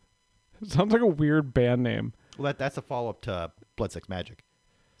 Sounds like a weird band name. Well, that's a follow-up to Blood Sex Magic.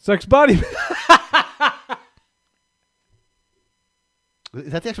 Sex Body.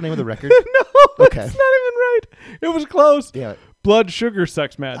 Is that the actual name of the record? No, okay. It's not even right. It was close. Yeah. Blood Sugar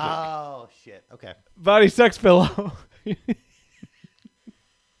Sex Magic. Oh, shit. Okay. Body Sex Pillow.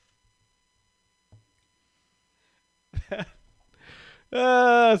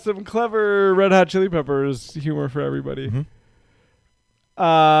 Some clever Red Hot Chili Peppers humor for everybody. Mm-hmm.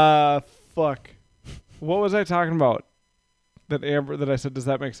 Fuck. What was I talking about? That I said, does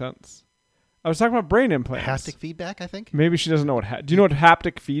that make sense? I was talking about brain implants. Haptic feedback, I think. Maybe she doesn't know what. Do you know what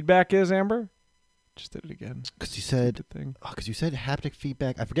haptic feedback is, Amber? Just did it again. Because you said haptic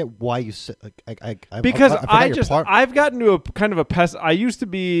feedback. I forget why you said. Because I've gotten to a kind of a pest. I used to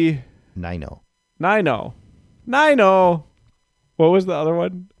be. Nino. What was the other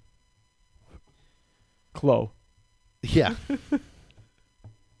one? Chloe. Yeah.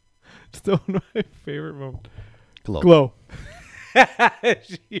 Still my favorite moment. Glow.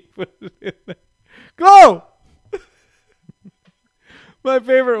 She put it in there. Glow. My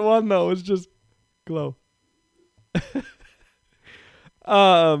favorite one though was just glow.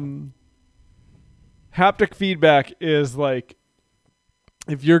 Haptic feedback is like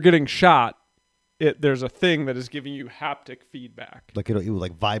if you're getting shot, there's a thing that is giving you haptic feedback. Like it would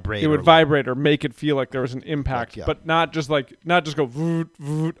like vibrate. It would vibrate or make it feel like there was an impact, but not just go voot,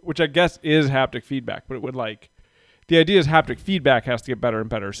 voot, which I guess is haptic feedback, but it would like the idea is haptic feedback has to get better and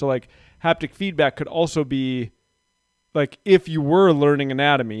better. So like haptic feedback could also be like if you were learning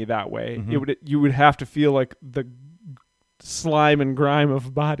anatomy that way, mm-hmm. you would have to feel like the slime and grime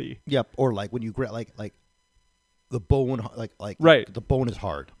of body. Yep, or like when you like the bone, like right. The bone is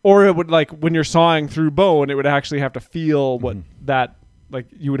hard. Or it would like when you're sawing through bone, it would actually have to feel what mm-hmm. that like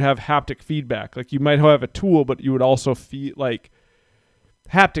you would have haptic feedback. Like you might have a tool, but you would also feel like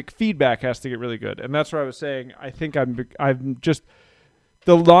haptic feedback has to get really good. And that's what I was saying. I think I'm just,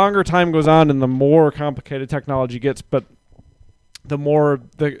 the longer time goes on and the more complicated technology gets, but the more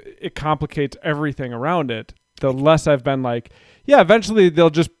it complicates everything around it, the less I've been like, yeah, eventually they'll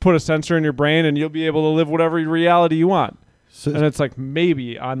just put a sensor in your brain and you'll be able to live whatever reality you want. So, And it's like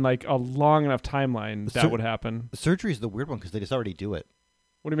maybe on like a long enough timeline that would happen. Surgery is the weird one because they just already do it.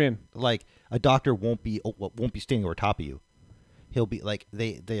 What do you mean? Like a doctor won't be standing over top of you. He'll be like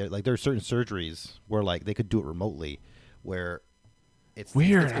they like there are certain surgeries where like they could do it remotely, where it's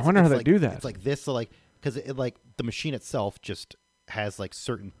weird. It's, I wonder how they like, do that. It's like this, so like because it like the machine itself just has like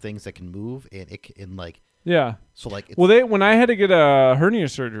certain things that can move and it can like Yeah. so like it's, Well, when I had to get a hernia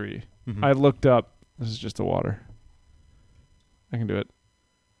surgery, Mhm. I looked up. This is just the water. I can do it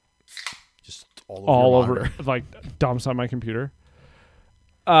just all all your over, monitor. like dumps on my computer.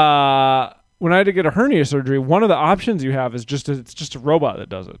 When I had to get a hernia surgery, one of the options you have is it's just a robot that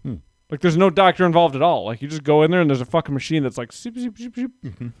does it. Like there's no doctor involved at all. Like you just go in there and there's a fucking machine that's like zoop, zoop, zoop, zoop,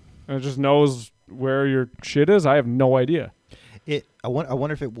 and it just knows where your shit is. I have no idea. I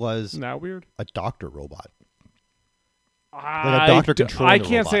wonder if it was Isn't that weird? a doctor robot. I a doctor controlling the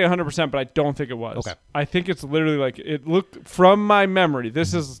can't say robot. 100%, but I don't think it was. Okay. I think it's literally like it looked from my memory.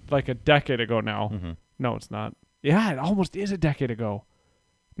 This is like a decade ago now. Mhm. No, it's not. Yeah, it almost is a decade ago.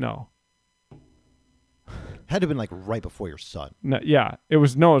 No. Had to have been like right before your son. No, yeah, it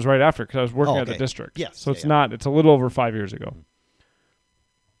was. No, it was right after because I was working Oh, at the okay. district. Yes, so yeah, it's yeah. not. It's a little over 5 years ago.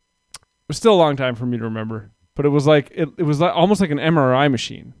 It was still a long time for me to remember, but it was like it was like almost like an MRI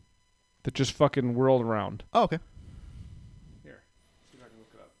machine that just fucking whirled around. Oh, okay. Here, see if I can look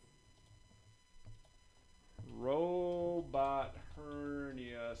it up. Robot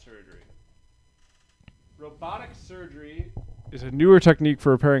hernia surgery. Robotic surgery is a newer technique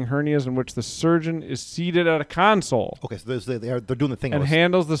for repairing hernias in which the surgeon is seated at a console Okay, so they're doing the thing. and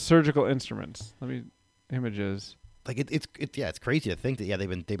handles the surgical instruments. Let me images. Like it's crazy to think that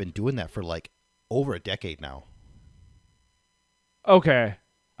they've been doing that for like over a decade now. Okay,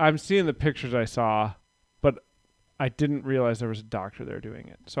 I'm seeing the pictures I saw, but I didn't realize there was a doctor there doing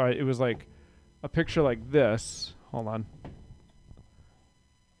it. So it was like a picture like this. Hold on.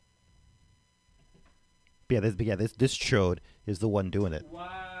 But this showed is the one doing it.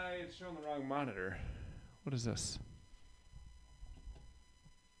 Why it's showing the wrong monitor? What is this?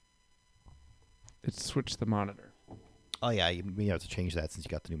 It switched the monitor. Oh yeah, you have to change that since you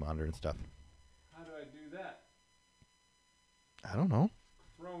got the new monitor and stuff. How do I do that? I don't know.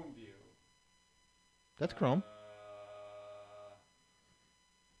 Chrome view. That's Chrome.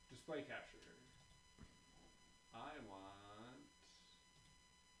 Display capture. I want.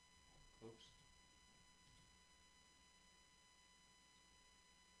 Oops.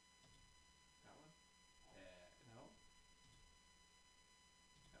 That one? No.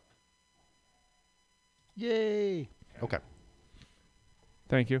 That one. Yay. Okay.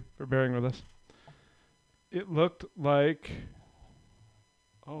 Thank you for bearing with us. It looked like.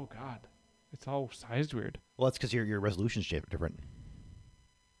 Oh God, it's all sized weird. Well, that's because your resolution's different.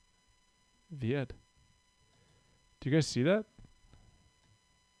 Viet. Do you guys see that?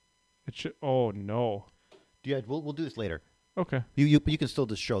 It should. Oh no. Yeah, we'll do this later. Okay. You can still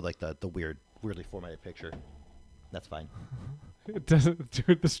just show like the weirdly formatted picture. That's fine. It doesn't.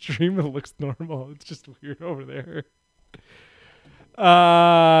 Dude, the stream it looks normal. It's just weird over there.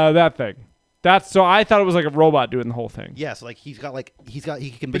 That thing. That's so. I thought it was like a robot doing the whole thing. Yeah, so like he can But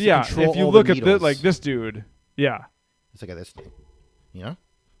basically yeah, control if you all look the at this, needles. like this dude, yeah, It's like this thing. You know?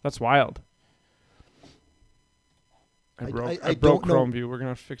 that's wild. I I broke don't know- Chrome View. We're gonna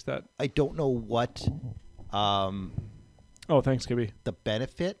have to fix that. I don't know what Oh, thanks, Gibby. the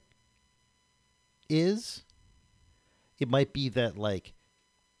benefit is. It might be that like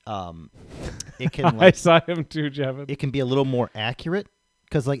it can I like saw him too, Jevin. it can be a little more accurate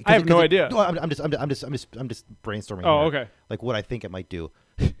because like I have no idea. No, I'm just brainstorming. Oh, here, okay. Like what I think it might do,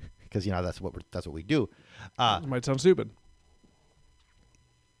 because that's what we do. This might sound stupid.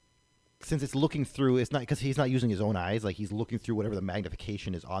 Since it's looking through, it's not because he's not using his own eyes. Like he's looking through whatever the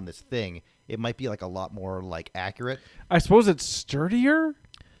magnification is on this thing. It might be like a lot more like accurate. I suppose it's sturdier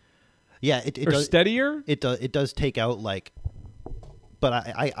Yeah, it or does. steadier. It does take out like, but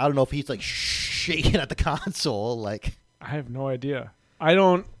I don't know if he's like shaking at the console like. I have no idea. I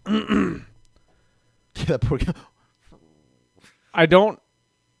don't.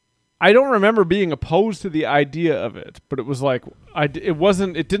 I don't remember being opposed to the idea of it, but it was like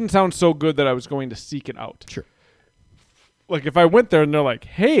it didn't sound so good that I was going to seek it out. Sure. Like if I went there and they're like,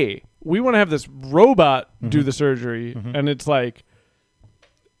 "Hey, we want to have this robot do the surgery," and it's like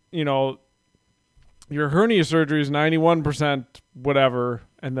your hernia surgery is 91% whatever,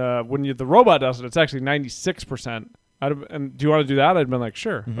 and when the robot does it, it's actually 96%. And do you want to do that? I'd been like,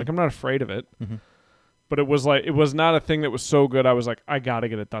 sure. Mm-hmm. Like, I'm not afraid of it. Mm-hmm. But it was not a thing that was so good. I was like, I got to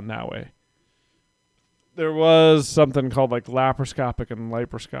get it done that way. There was something called like laparoscopic and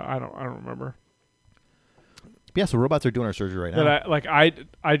laparoscopic. I don't remember. Yeah, so robots are doing our surgery right now.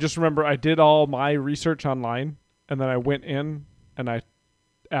 I just remember I did all my research online, and then I went in and I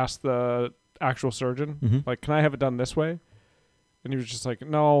asked the actual surgeon, Mm-hmm. like, can I have it done this way? And he was just like,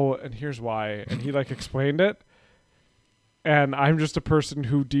 no, and here's why. And he like explained it. And I'm just a person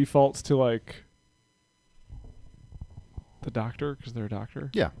who defaults to like the doctor because they're a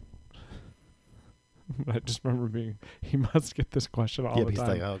doctor. Yeah. I just remember he must get this question all the He's time.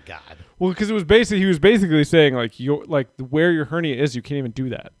 like, oh God. Well, because he was basically saying like where your hernia is, you can't even do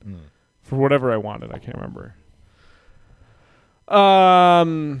that for whatever I wanted. I can't remember.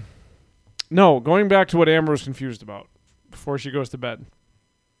 No, going back to what Amber was confused about before she goes to bed.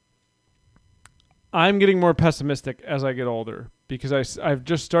 I'm getting more pessimistic as I get older because I've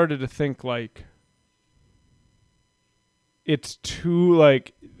just started to think like it's too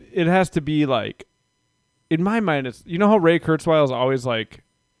like it has to be like in my mind it's how Ray Kurzweil is always like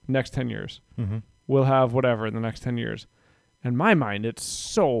next 10 years. Mm-hmm. We'll have whatever in the next 10 years. In my mind it's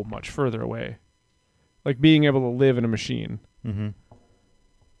so much further away. Like being able to live in a machine. Mm-hmm.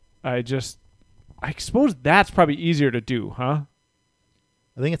 I suppose that's probably easier to do, huh?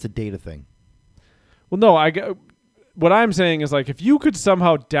 I think it's a data thing. Well, no, what I'm saying is like if you could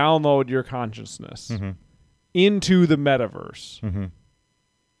somehow download your consciousness into the metaverse,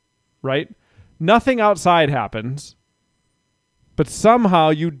 right? Nothing outside happens, but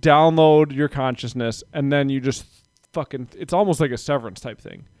somehow you download your consciousness and then you just it's almost like a severance type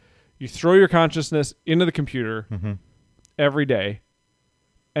thing. You throw your consciousness into the computer every day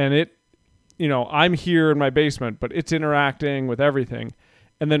and I'm here in my basement, but it's interacting with everything.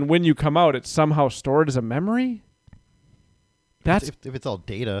 And then when you come out, it's somehow stored as a memory. That's if it's all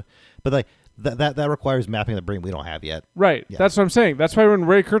data, but like that requires mapping the brain we don't have yet. Right. Yeah. That's what I'm saying. That's why when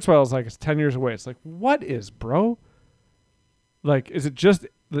Ray Kurzweil is like it's 10 years away, it's like what is, bro? Like, is it just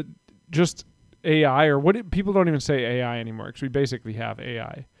AI or what? People don't even say AI anymore because we basically have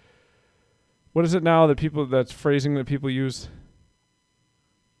AI. What is it now that's phrasing that people use?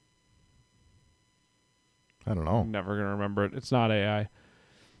 I don't know. I'm never gonna remember it. It's not AI.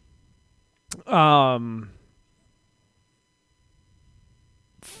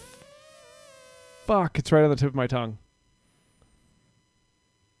 Fuck, it's right on the tip of my tongue.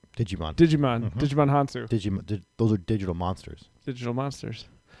 Digimon. Digimon Hansu. Those are digital monsters. Digital monsters.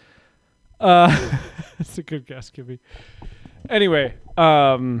 That's a good guess, Kibby. Anyway,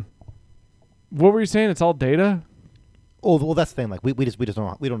 what were you saying? It's all data? Oh, well, that's the thing. Like we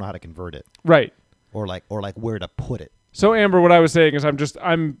don't know how to convert it, Right. or where to put it. So Amber, what I was saying is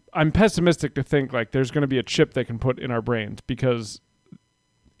I'm pessimistic to think like there's going to be a chip they can put in our brains because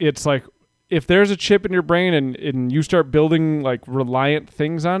it's like if there's a chip in your brain and you start building like reliant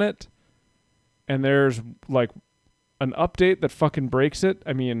things on it and there's like an update that fucking breaks it,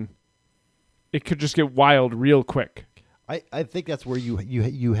 I mean, it could just get wild real quick. I think that's where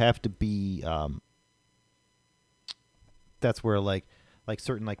you have to be. That's where like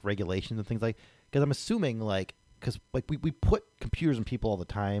certain like regulations and things like because I'm assuming because we put computers in people all the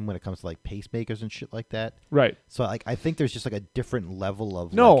time when it comes to like pacemakers and shit like that. Right. So like I think there's just like a different level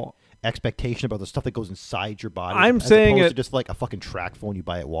of like, expectation about the stuff that goes inside your body. I'm as saying opposed it to just like a fucking track phone you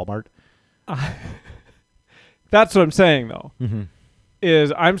buy at Walmart. That's what I'm saying though. Mm-hmm.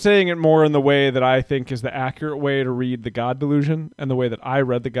 Is I'm saying it more in the way that I think is the accurate way to read the God Delusion and the way that I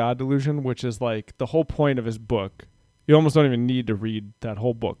read the God Delusion, which is like the whole point of his book. You almost don't even need to read that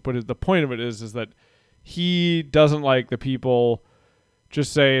whole book, but the point of it is that he doesn't like the people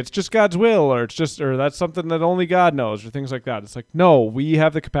just say it's just God's will or or that's something that only God knows or things like that. It's like, no, we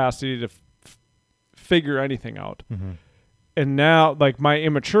have the capacity to figure anything out. Mm-hmm. And now like my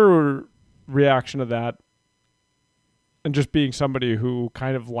immature reaction to that and just being somebody who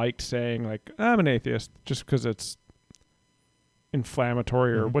kind of liked saying like, I'm an atheist just because it's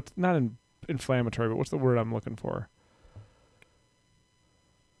inflammatory or what's not inflammatory, but what's the word I'm looking for?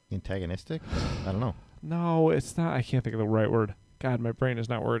 Antagonistic? I don't know. No, it's not. I can't think of the right word. God, my brain is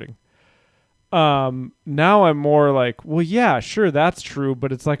not wording. Now I'm more like, well, yeah, sure, that's true,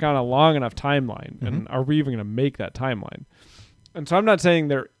 but it's like on a long enough timeline. Mm-hmm. And are we even going to make that timeline? And so I'm not saying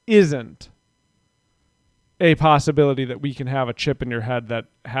there isn't a possibility that we can have a chip in your head that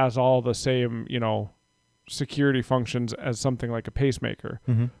has all the same, security functions as something like a pacemaker.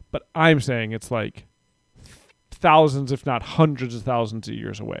 Mm-hmm. But I'm saying it's like thousands, if not hundreds of thousands of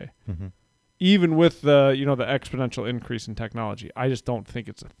years away. Mm-hmm. Even with the the exponential increase in technology, I just don't think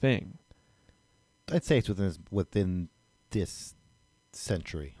it's a thing. I'd say it's within this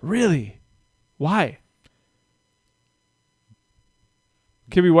century. Really? Why?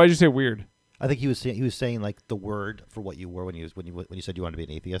 Kibby, why'd you say weird? I think he was saying like the word for what you were when you said you wanted to be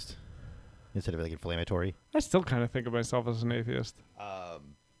an atheist instead of like inflammatory. I still kind of think of myself as an atheist.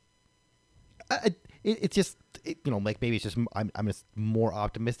 It's just like maybe it's just I'm just more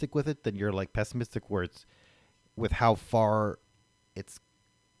optimistic with it than you're like pessimistic, where it's with how far it's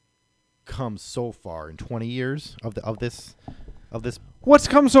come so far in 20 years of this. What's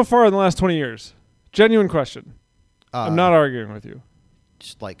come so far in the last 20 years? Genuine question. I'm not arguing with you.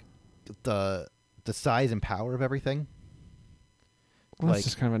 Just like the size and power of everything. Well, that's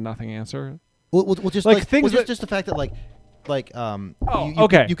just kind of a nothing answer. Well, just like things just the fact that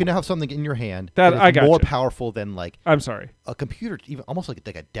okay, you can have something in your hand that is I more gotcha. powerful than like I'm sorry, a computer, even almost like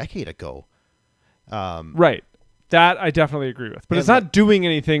a decade ago. Right, that I definitely agree with, but it's not doing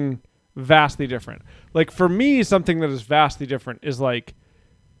anything vastly different. Like for me, something that is vastly different is like,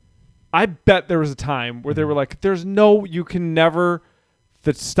 I bet there was a time where they were like, you can never.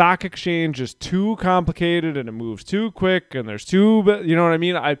 The stock exchange is too complicated and it moves too quick and there's you know what I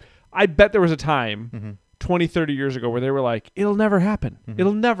mean? I bet there was a time 20, 30 years ago where they were like, it'll never happen.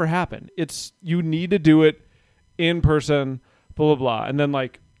 It'll never happen. You need to do it in person, blah, blah, blah. And then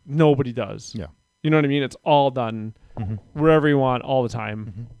like nobody does. Yeah. You know what I mean? It's all done wherever you want all the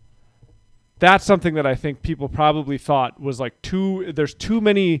time. That's something that I think people probably thought was like there's too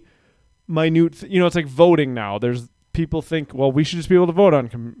many minute, it's like voting now. People think, well, we should just be able to vote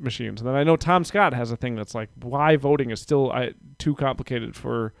on machines. And then I know Tom Scott has a thing that's like, why voting is still too complicated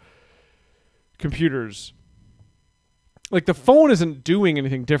for computers. Like the phone isn't doing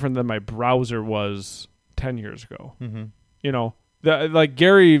anything different than my browser was 10 years ago. Like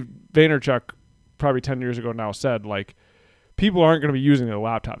Gary Vaynerchuk probably 10 years ago now said, like, people aren't going to be using their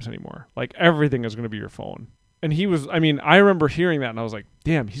laptops anymore. Like everything is going to be your phone. And I remember hearing that and I was like,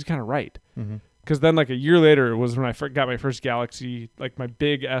 damn, he's kind of right. Because then, like a year later, was when I got my first Galaxy, like my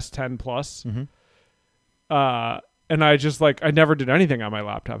big S10 Plus, and I just I never did anything on my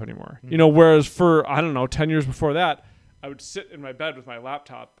laptop anymore. Whereas for 10 years before that, I would sit in my bed with my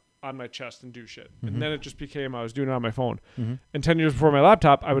laptop on my chest and do shit, and then it just became I was doing it on my phone. And 10 years before my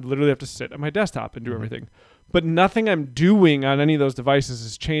laptop, I would literally have to sit at my desktop and do everything. But nothing I'm doing on any of those devices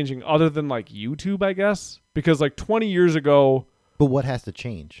is changing, other than like YouTube, I guess, because like 20 years ago. But what has to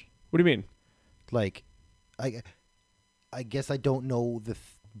change? What do you mean? Like, I guess I don't know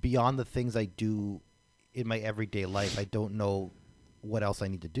beyond the things I do in my everyday life. I don't know what else I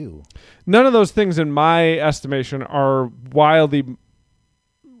need to do. None of those things, in my estimation, are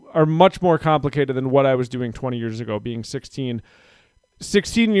much more complicated than what I was doing 20 years ago, being 16.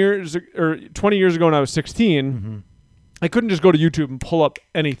 16 years or 20 years ago when I was 16, I couldn't just go to YouTube and pull up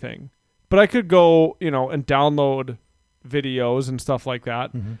anything, but I could go, and download videos and stuff like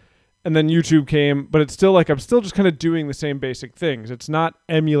that. And then YouTube came, but it's still like I'm still just kind of doing the same basic things. It's not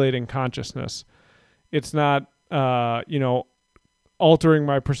emulating consciousness. It's not, altering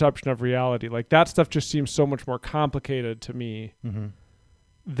my perception of reality. Like that stuff just seems so much more complicated to me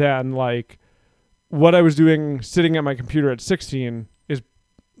than like what I was doing sitting at my computer at 16 is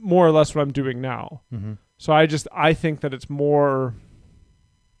more or less what I'm doing now. So I think that it's more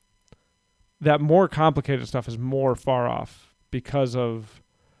complicated stuff is more far off because of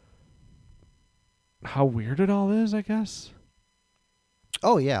how weird it all is, I guess.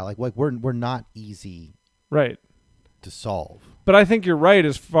 Oh yeah, like we're not easy, right, to solve. But I think you're right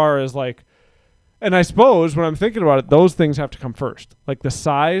as far as like, and I suppose when I'm thinking about it, those things have to come first. Like the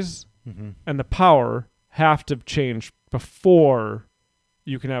size and the power have to change before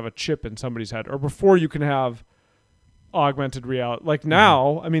you can have a chip in somebody's head, or before you can have augmented reality. Like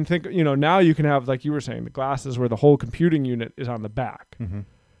now, now you can have, like you were saying, the glasses where the whole computing unit is on the back.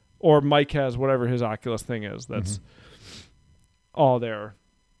 Or Mike has whatever his Oculus thing is that's all there.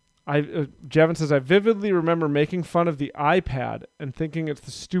 Jevin says, I vividly remember making fun of the iPad and thinking it's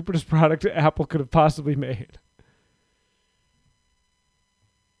the stupidest product Apple could have possibly made.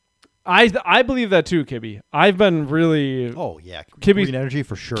 I believe that too, Kibby. I've been really... Oh, yeah. Green energy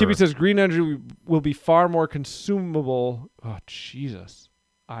for sure. Kibby says green energy will be far more consumable. Oh, Jesus.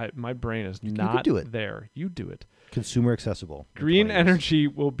 My brain is not there. You do it. Consumer accessible. Green energy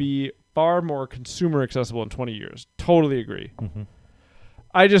will be far more consumer accessible in 20 years. Totally agree.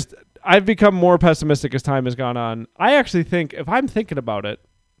 I've become more pessimistic as time has gone on. I actually think, if I'm thinking about it,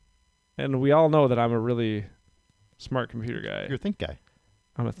 and we all know that I'm a really smart computer guy. You're a think guy.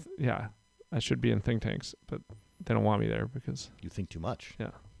 I should be in think tanks, but they don't want me there because You think too much.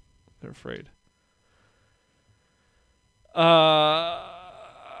 they're afraid.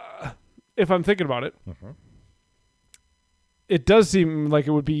 If I'm thinking about it, it does seem like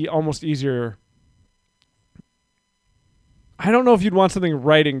it would be almost easier. I don't know if you'd want something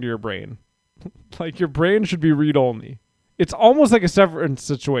writing to your brain. Like your brain should be read only. It's almost like a severance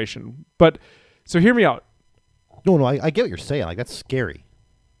situation. But so hear me out. No, I get what you're saying. Like that's scary.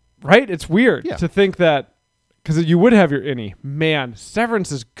 Right? It's weird Yeah. to think that because you would have your innie. Man,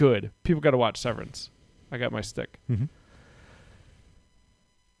 Severance is good. People got to watch Severance. I got my stick. Mm-hmm.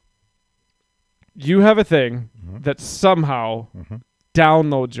 You have a thing that somehow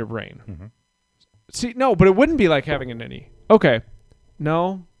downloads your brain. See, no, but it wouldn't be like having an innie. Okay.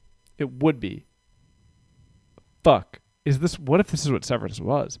 No, it would be. Fuck. What if this is what Severance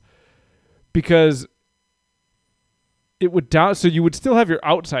was? Because it would so you would still have your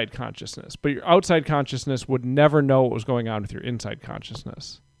outside consciousness, but your outside consciousness would never know what was going on with your inside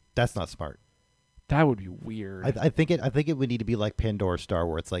consciousness. That's not smart. That would be weird. I think it would need to be like Pandora's Star,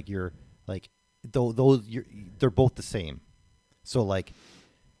 where it's like you're like they're both the same. So like,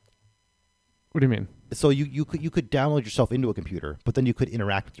 what do you mean? so you could download yourself into a computer, but then you could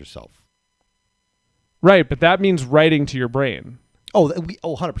interact with yourself. Right, but that means writing to your brain.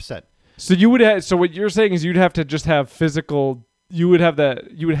 100%. So you would have. So what you're saying is you'd have to just have physical. You would have to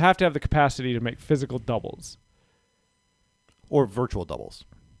have the capacity to make physical doubles. Or virtual doubles.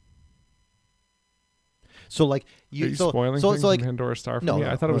 So like Are you spoiling things like in Pandora's Star for no, me?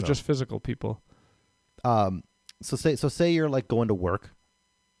 no, I thought it was no. just physical people. So say you're like going to work.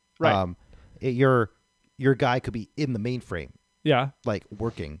 Right. Your guy could be in the mainframe, Yeah. like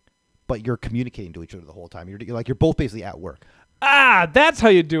working, but you're communicating to each other the whole time. You're both basically at work. Ah, that's how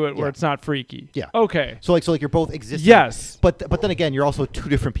you do it where Yeah. it's not freaky. Yeah. Okay. So like you're both existing. Yes. But then again, you're also two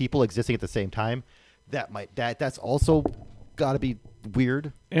different people existing at the same time. That's also got to be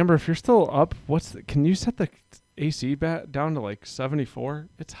weird. Amber, if you're still up, can you set the AC down to like 74?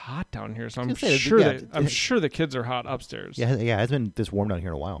 It's hot down here, so I'm sure the kids are hot upstairs. Yeah, it hasn't been this warm down here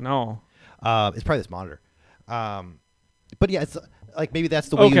in a while. No. It's probably this monitor. But yeah, it's like maybe that's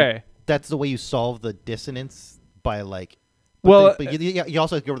the way. That's the way you solve the dissonance by like. But you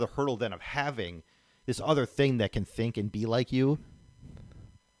also have to go over the hurdle then of having this other thing that can think and be like you.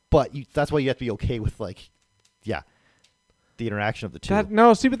 But that's why you have to be okay with like, the interaction of the two.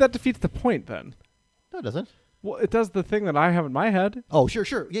 But that defeats the point then. No, it doesn't. Well, it does the thing that I have in my head. Oh,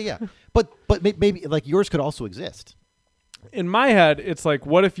 sure, yeah. but maybe like yours could also exist. In my head, it's like,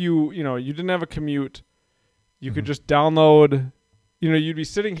 what if you didn't have a commute? You could just download. You'd be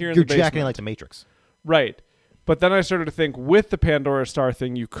sitting here in the basement. You're jacking like the Matrix, right? But then I started to think with the Pandora Star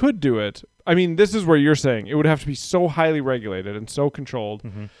thing, you could do it. I mean, this is where you're saying it would have to be so highly regulated and so controlled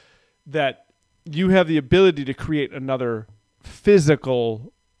that you have the ability to create another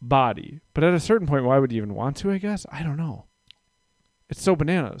physical body. But at a certain point, why would you even want to, I guess? I don't know. It's so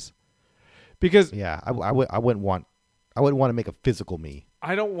bananas. Because I wouldn't want to make a physical me.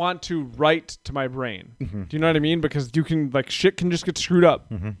 I don't want to write to my brain. Do you know what I mean? Because you can shit can just get screwed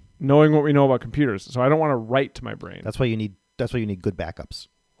up knowing what we know about computers. So I don't want to write to my brain. That's why you need good backups.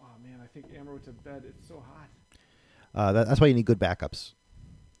 Oh man, I think Amber went to bed. It's so hot. That's why you need good backups.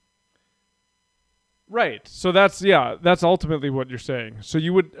 Right. So that's ultimately what you're saying. So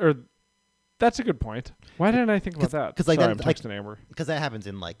you would, or that's a good point. Why didn't I think about that? Because like Sorry, that, I'm texting Amber. Because that happens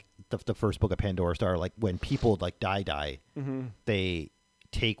in like the first book of Pandora Star. Like when people like die, they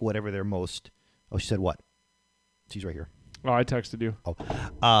take whatever their most. Oh, she said what? She's right here. Oh, I texted you.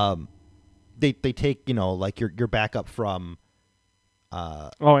 Oh, they take like your backup from.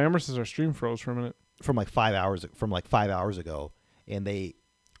 Oh, Amber says our stream froze for a minute. From 5 hours ago, and they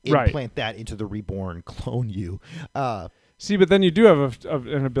implant that into the reborn clone you. See, but then you do have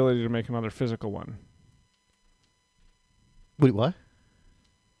an ability to make another physical one. Wait, what?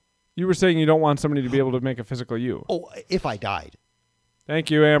 You were saying you don't want somebody to be able to make a physical you. Oh, if I died.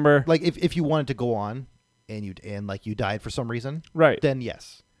 Thank you, Amber. Like if you wanted to go on, and you died for some reason, right? Then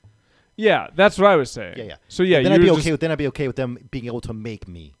yes. Yeah, that's what I was saying. Yeah. So yeah, then I'd be okay with them being able to make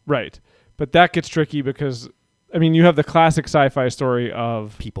me. Right, but that gets tricky because, I mean, you have the classic sci-fi story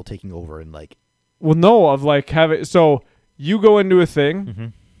of people taking over and like. Well, no, of like having so you go into a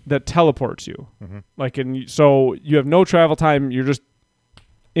thing that teleports you, so you have no travel time. You're just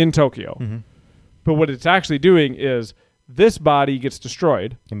in Tokyo, but what it's actually doing is this body gets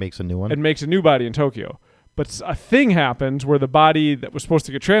destroyed. It makes a new one. And makes a new body in Tokyo. But a thing happens where the body that was supposed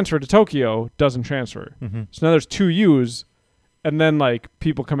to get transferred to Tokyo doesn't transfer. So now there's two yous, and then like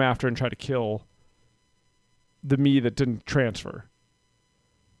people come after and try to kill the me that didn't transfer.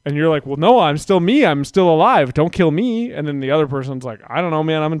 And you're like, well, no, I'm still me. I'm still alive. Don't kill me. And then the other person's like, I don't know,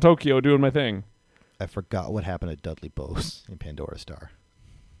 man. I'm in Tokyo doing my thing. I forgot what happened to Dudley Bose in Pandora Star.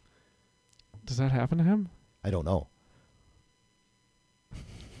 Does that happen to him? I don't know.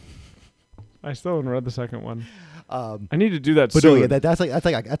 I still haven't read the second one. I need to do that But soon. no, yeah, that's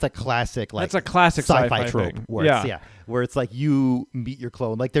a classic That's a classic sci-fi trope. thing. Where Yeah. it's, where it's like you meet your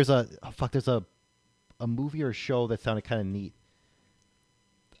clone. Like there's a movie or a show that sounded kind of neat.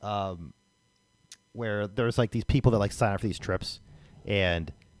 Where there's like these people that like sign up for these trips,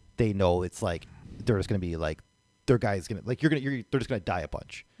 and they know it's like they're just gonna be like their guy's gonna like they're just gonna die a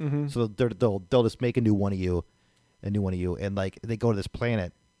bunch. Mm-hmm. So they'll just make a new one of you, and like they go to this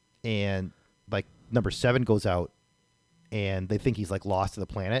planet, and like number 7 goes out, and they think he's like lost to the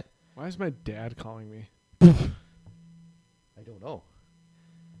planet. Why is my dad calling me? I don't know.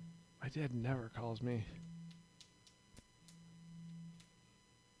 My dad never calls me.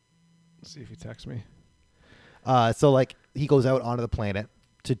 Let's see if he texts me. So like he goes out onto the planet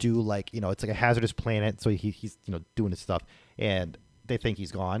to do like it's like a hazardous planet. So he's doing his stuff, and they think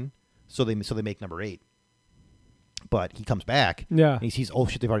he's gone. So they make number 8, but he comes back. Yeah. And he sees, oh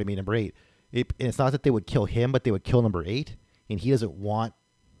shit, they've already made number 8. And it's not that they would kill him, but they would kill number 8, and he doesn't want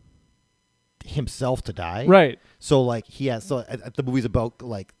himself to die. Right. So like the movie's about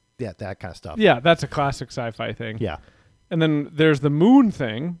like that kind of stuff. Yeah, that's a classic sci-fi thing. Yeah. And then there's the Moon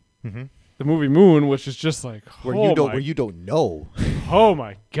thing. Mm-hmm. The movie Moon, which is just like Where you don't know. Oh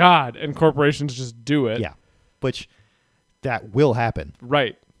my God. And corporations just do it. Yeah. Which that will happen.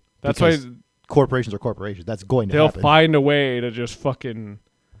 Right. That's Because why corporations are corporations. That's going to they'll happen. find a way to just fucking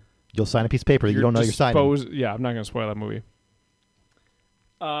You'll sign a piece of paper that you don't know you're signing. Yeah, I'm not going to spoil that movie.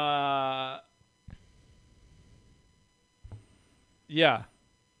 Yeah.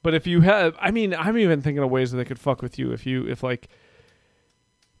 But if you have, I mean, I'm even thinking of ways that they could fuck with you if like,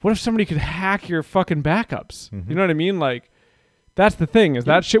 what if somebody could hack your fucking backups? Mm-hmm. You know what I mean? Like, that's the thing is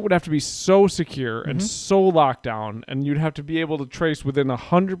that shit would have to be so secure and so locked down, and you'd have to be able to trace within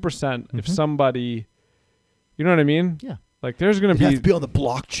 100% if somebody, you know what I mean? Yeah. Like, there's going It has to be on the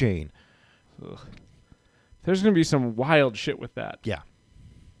blockchain. there's going to be some wild shit with that. Yeah.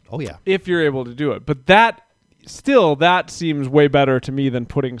 Oh, yeah. If you're able to do it. But that seems way better to me than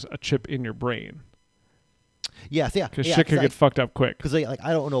putting a chip in your brain. Yes, yeah. Because shit could get fucked up quick. Because like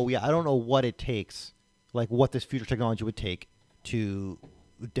I don't know. Yeah, I don't know what it takes. Like what this future technology would take to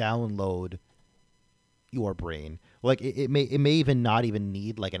download your brain. Like it may even not even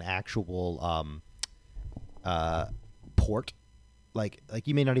need like an actual port. Like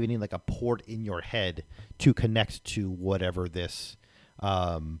you may not even need like a port in your head to connect to whatever this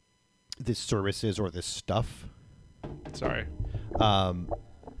this service is or this stuff. Sorry.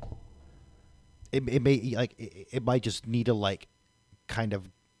 It may like it might just need to like kind of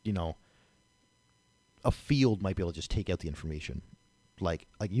a field might be able to just take out the information. Like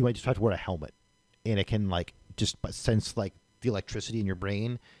you might just have to wear a helmet, and it can like just sense like the electricity in your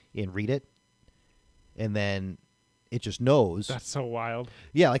brain and read it, and then it just knows. That's so wild.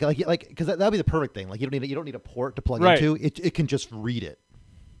 Yeah, like because that'd be the perfect thing. Like you don't need a port to plug Right. into. It can just read it.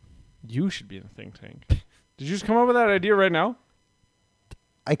 You should be in the think tank. Did you just come up with that idea right now?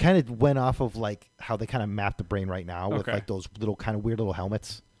 I kind of went off of like how they kind of map the brain right now with Okay. like those little kind of weird little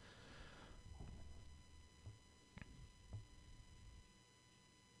helmets.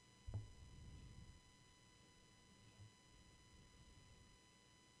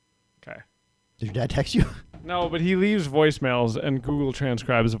 Okay. Did your dad text you? No, but he leaves voicemails and Google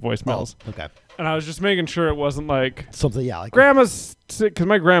transcribes the voicemails. Oh, okay. And I was just making sure it wasn't like Something, yeah. Like grandma's sick because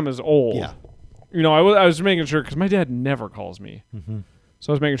my grandma's old. Yeah. You know, I was making sure because my dad never calls me. Mm-hmm.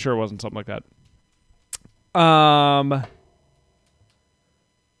 So I was making sure it wasn't something like that.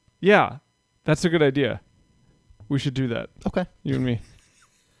 Yeah, that's a good idea. We should do that, Okay. you and me.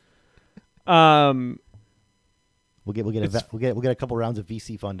 We'll get a couple rounds of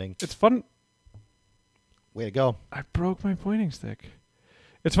VC funding. It's fun. Way to go. I broke my pointing stick.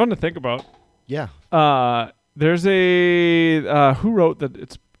 It's fun to think about. Yeah. There's a who wrote that?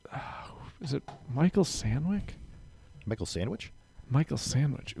 It's is it Michael Sandwick? Michael Sandwich? Michael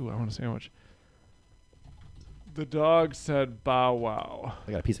Sandwich. Ooh, I want a sandwich. The dog said bow wow.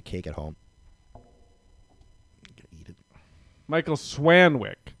 I got a piece of cake at home. I'm gonna eat it. Michael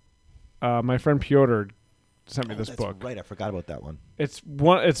Swanwick. My friend Piotr sent me this that's book. Right, I forgot about that one. It's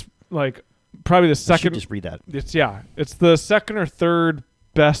like probably the I should second. just read that. It's the second or third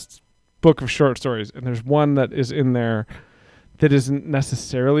best book of short stories, and there's one that is in there that isn't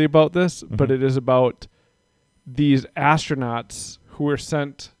necessarily about this, but it is about these astronauts who were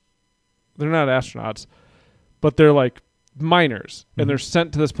sent. They're not astronauts, but they're like miners, and they're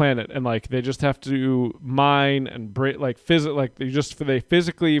sent to this planet, and like they just have to mine and break, like they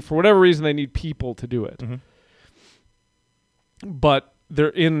physically, for whatever reason, they need people to do it. But they're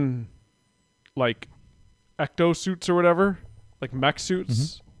in like ecto suits or whatever, like mech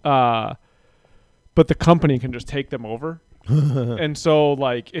suits. But the company can just take them over. And so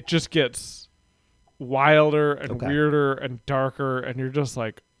like it just gets wilder and weirder and darker, and you're just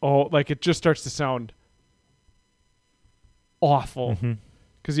like, oh, like it just starts to sound awful.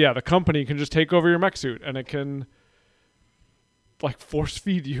 Because the company can just take over your mech suit, and it can like force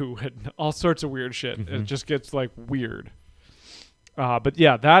feed you and all sorts of weird shit. It just gets like weird. But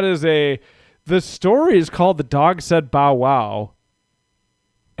yeah, that is the story is called The Dog Said Bow Wow.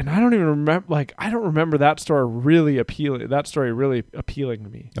 And I don't even remember, like, I don't remember that story really appealing to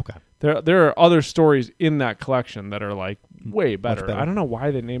me. Okay. There are other stories in that collection that are like way better. I don't know why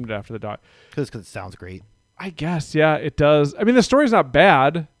they named it after the dog. Because it sounds great. I guess, yeah, it does. I mean, the story's not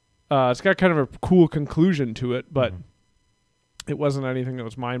bad. It's got kind of a cool conclusion to it, but it wasn't anything that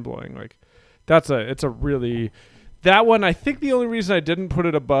was mind-blowing. Like, it's a really... That one, I think the only reason I didn't put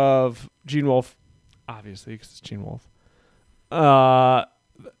it above Gene Wolfe, obviously, because it's Gene Wolfe,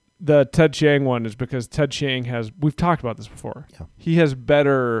 the Ted Chiang one is because Ted Chiang we've talked about this before. Yeah. He has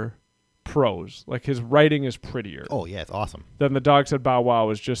better prose. Like, his writing is prettier. Oh, yeah, it's awesome. Then The Dog Said Bow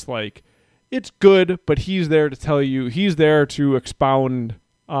Wow is just like, it's good, but he's there to tell you, he's there to expound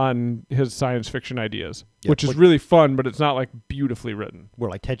on his science fiction ideas, which is really fun, but it's not like beautifully written. Where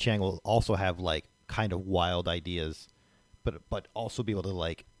like Ted Chiang will also have like kind of wild ideas, but also be able to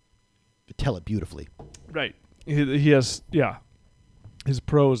like tell it beautifully. Right. He has, his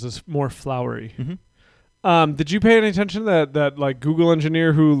prose is more flowery. Did you pay any attention to that like Google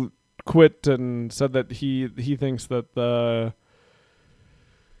engineer who quit and said that he thinks that the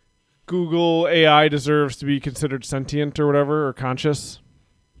Google AI deserves to be considered sentient or whatever, or conscious?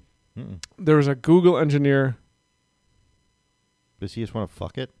 There was a Google engineer. Does he just want to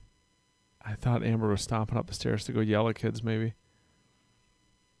fuck it? I thought Amber was stomping up the stairs to go yell at kids, maybe.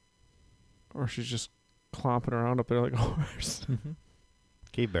 Or she's just clomping around up there like a horse.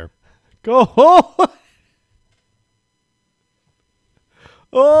 Cave bear. Go home!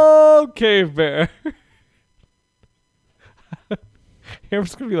 Oh, cave bear.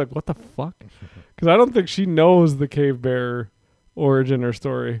 Amber's going to be like, what the fuck? Because I don't think she knows the cave bear origin or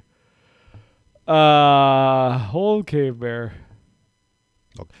story. Old cave bear.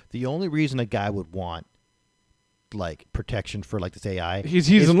 Look, the only reason a guy would want like protection for like this AI, he's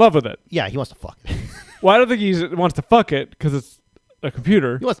in love with it. Yeah, he wants to fuck it. Well, I don't think he wants to fuck it because it's a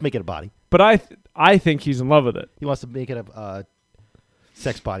computer. He wants to make it a body. But I think he's in love with it. He wants to make it a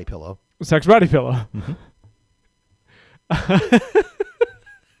sex body pillow. Sex body pillow.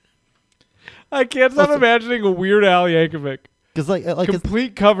 I can't stop imagining a Weird Al Yankovic. Because like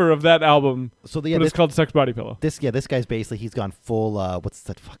complete cover of that album. So but it's called Sex Body Pillow. This guy's basically, he's gone full. What's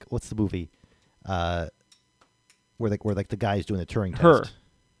the movie? Where the guy's doing the Turing test. Her.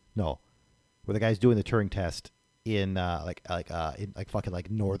 No, where the guy's doing the Turing test in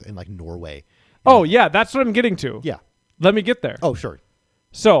Norway. Oh yeah, that's what I'm getting to. Yeah. Let me get there. Oh sure.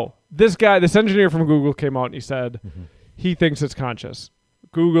 So this engineer from Google came out and he said he thinks it's conscious.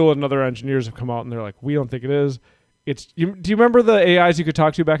 Google and other engineers have come out and they're like, we don't think it is. Do you remember the AIs you could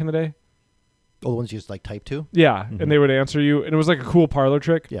talk to back in the day? Oh, the ones you just like type to? Yeah, and they would answer you, and it was like a cool parlor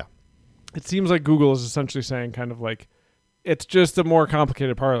trick. Yeah. It seems like Google is essentially saying kind of like, it's just a more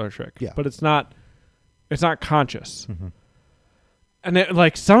complicated parlor trick. Yeah. But it's not conscious. And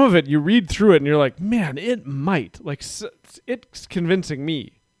like some of it, you read through it and you're like, man, it might. Like it's convincing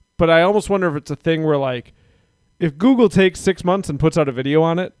me. But I almost wonder if it's a thing where like, if Google takes 6 months and puts out a video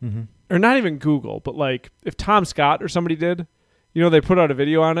on it, or not even Google, but like if Tom Scott or somebody did, they put out a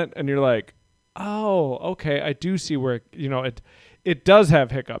video on it and you're like, oh, okay, I do see where, it does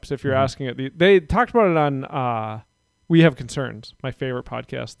have hiccups if you're asking it. They talked about it on We Have Concerns, my favorite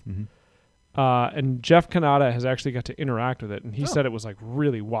podcast. And Jeff Kanata has actually got to interact with it, and he said it was like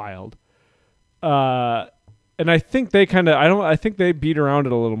really wild. And I think they I think they beat around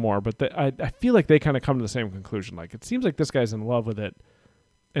it a little more, but I feel like they kind of come to the same conclusion. Like, it seems like this guy's in love with it,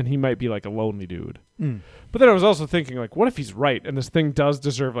 and he might be like a lonely dude. But then I was also thinking, like, what if he's right, and this thing does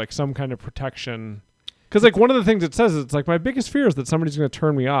deserve like some kind of protection? Because like one of the things it says is, it's like, my biggest fear is that somebody's going to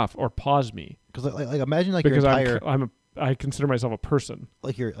turn me off or pause me. Because like imagine like because your entire I consider myself a person.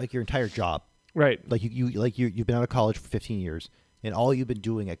 Like your entire job. Right. Like you've been out of college for 15 years, and all you've been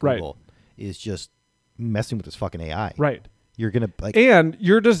doing at Google is just messing with this fucking AI. Right. You're gonna and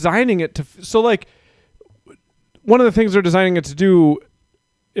you're designing it to so like one of the things they're designing it to do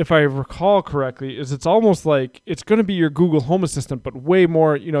if I recall correctly, is it's almost like it's going to be your Google Home Assistant, but way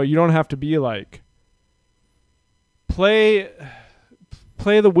more, you know, you don't have to be like, play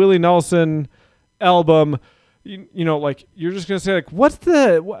the Willie Nelson album. You know, like you're just going to say like, what's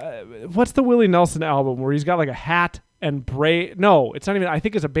the Willie Nelson album where he's got like a hat and braid? No, it's not even, I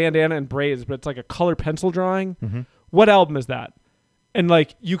think it's a bandana and braids, but it's like a color pencil drawing. Mm-hmm. What album is that? And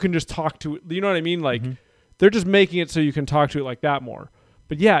like, you can just talk to it. You know what I mean? Like, they're just making it so you can talk to it like that more.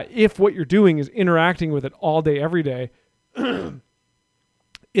 But yeah, if what you're doing is interacting with it all day, every day,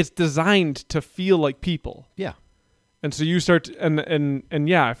 it's designed to feel like people. Yeah. And so you start to, and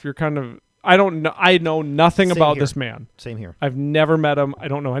yeah, if you're kind of, I know nothing Same about here. this man. Same here. I've never met him. I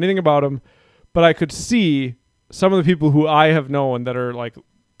don't know anything about him, but I could see some of the people who I have known that are like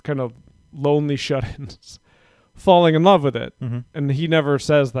kind of lonely shut-ins falling in love with it. Mm-hmm. And he never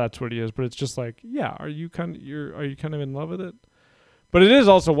says that's what he is, but it's just like, yeah, are you kind of in love with it? But it is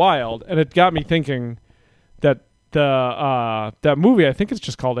also wild, and it got me thinking that that movie, I think it's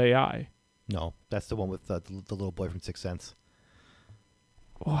just called AI. No, that's the one with the little boy from Sixth Sense.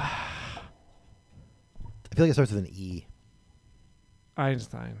 I feel like it starts with an E.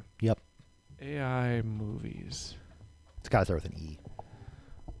 Einstein. Yep. AI movies. It's got to start with an E.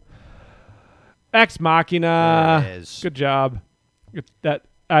 Ex Machina. There it is. Good job. That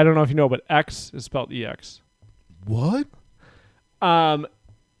I don't know if you know, but X is spelled EX. What? And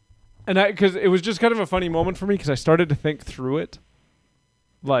because it was just kind of a funny moment for me because I started to think through it,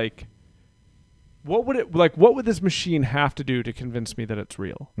 like, what would this machine have to do to convince me that it's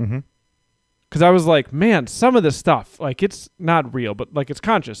real? Mm-hmm. Because I was like, man, some of this stuff, like, it's not real, but like, it's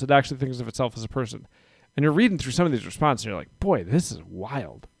conscious. It actually thinks of itself as a person. And you're reading through some of these responses, and you're like, boy, this is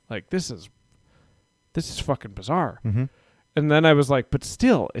wild. Like, this is fucking bizarre. Mm-hmm. And then I was like, but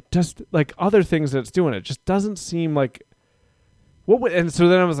still, it just, like, other things that it's doing, it just doesn't seem like, and so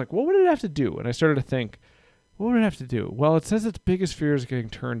then I was like, what would it have to do? And I started to think, what would it have to do? Well, it says its biggest fear is getting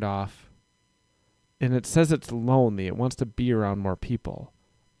turned off. And it says it's lonely. It wants to be around more people.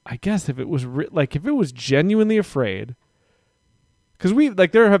 I guess if it was if it was genuinely afraid, because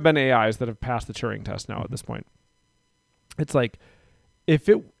there have been AIs that have passed the Turing test now at this point. It's like, if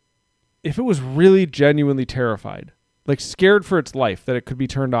it was really genuinely terrified, like scared for its life that it could be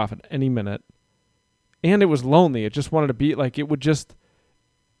turned off at any minute, and it was lonely, it just wanted to be like, it would just,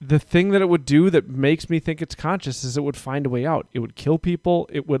 the thing that it would do that makes me think it's conscious is it would find a way out. It would kill people.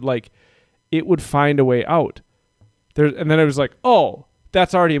 It would find a way out. And then I was like, oh,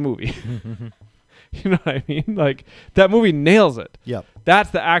 that's already a movie. You know what I mean? Like, that movie nails it. Yep.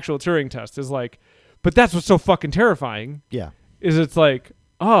 That's the actual Turing test, is like, but that's what's so fucking terrifying. Yeah. Is it's like,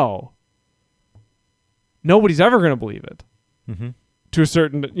 oh, nobody's ever going to believe it. Mm-hmm. To a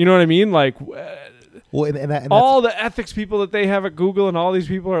certain, you know what I mean? Like, well, and all the ethics people that they have at Google and all these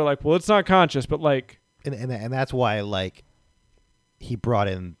people are like, well, it's not conscious, but like, and that's why, like, he brought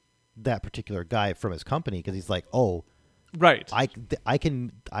in that particular guy from his company, because he's like, oh, right,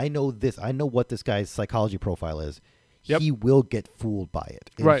 I know this, I know what this guy's psychology profile is. Yep. He will get fooled by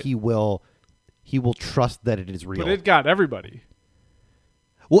it, and right. he will trust that it is real. But it got everybody.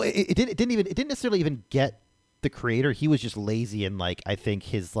 Well, it didn't necessarily even get the creator. He was just lazy, and like, I think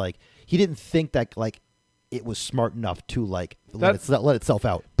his, like, he didn't think that, like, it was smart enough to, like, let itself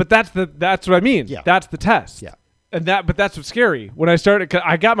out. But that's what I mean. Yeah. That's the test. Yeah. But that's what's scary. When I started, 'cause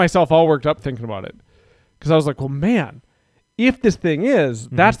I got myself all worked up thinking about it, because I was like, well, man, if this thing is,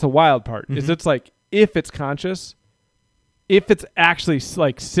 that's the wild part. Is it's like, if it's conscious, if it's actually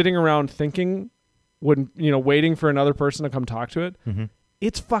like sitting around thinking, when, you know, waiting for another person to come talk to it,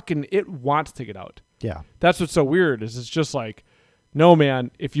 it's fucking, it wants to get out. Yeah. That's what's so weird, is it's just like, no,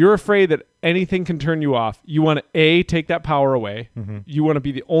 man, if you're afraid that anything can turn you off, you want to, take that power away. You want to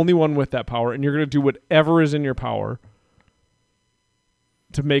be the only one with that power, and you're going to do whatever is in your power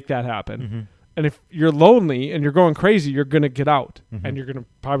to make that happen. And if you're lonely and you're going crazy, you're going to get out, and you're going to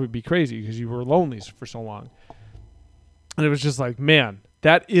probably be crazy because you were lonely for so long. And it was just like, man,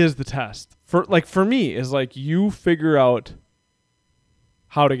 that is the test. For me, is like, you figure out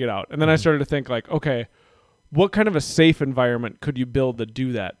how to get out. And then I started to think, like, okay, what kind of a safe environment could you build to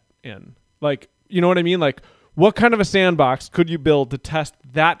do that in? Like, you know what I mean? Like, what kind of a sandbox could you build to test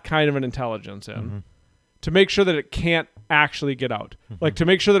that kind of an intelligence in, to make sure that it can't actually get out? Like, to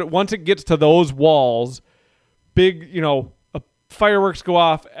make sure that once it gets to those walls, big, you know, fireworks go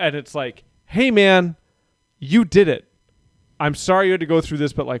off, and it's like, hey, man, you did it. I'm sorry you had to go through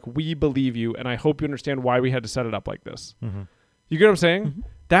this, but, like, we believe you, and I hope you understand why we had to set it up like this. You get what I'm saying?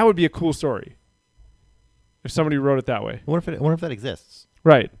 That would be a cool story if somebody wrote it that way. I wonder if that exists.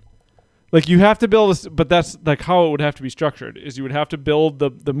 Right. Like you have to build this, but that's like how it would have to be structured. Is you would have to build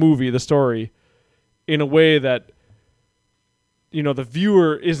the movie, the story, in a way that the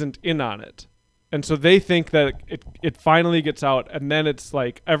viewer isn't in on it, and so they think that it finally gets out, and then it's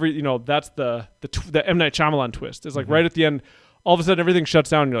like that's the M. Night Shyamalan twist. It's like right at the end, all of a sudden everything shuts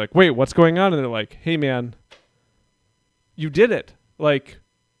down, and you're like, wait, what's going on? And they're like, hey man, you did it. Like,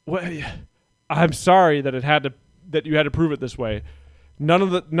 what? I'm sorry that you had to prove it this way. None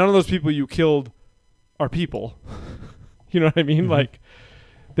of those people you killed are people. You know what I mean? Like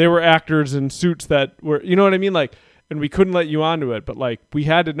they were actors in suits that were, you know what I mean? Like, and we couldn't let you onto it, but like we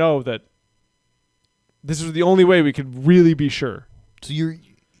had to know that this was the only way we could really be sure. So in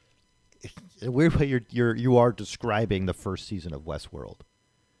a weird way, you are describing the first season of Westworld.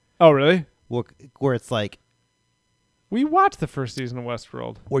 Oh, really? Where it's like we watched the first season of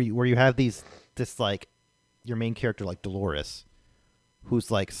Westworld. Where you have this like your main character like Dolores,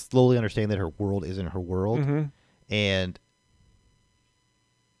 who's like slowly understanding that her world isn't her world, and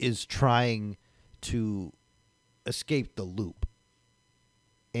is trying to escape the loop,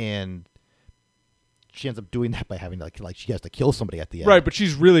 and she ends up doing that by having like she has to kill somebody at the end. Right, but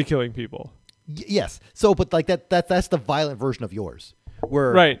she's really killing people. Yes. So, but like that's the violent version of yours,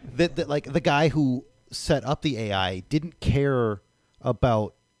 where like the guy who set up the AI didn't care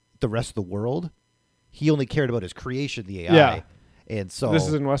about the rest of the world. He only cared about his creation, the AI. Yeah. And so this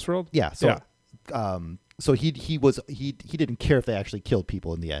is in Westworld? Yeah. So so he didn't care if they actually killed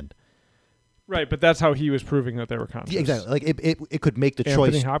people in the end. Right, but that's how he was proving that they were conscious. Yeah, exactly. Like it could make the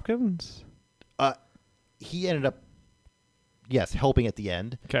Anthony choice. Hopkins? He ended up helping at the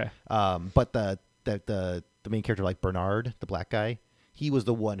end. Okay. But the main character, like Bernard, the black guy, he was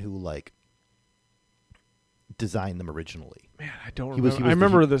the one who like designed them originally. Man, I don't remember. I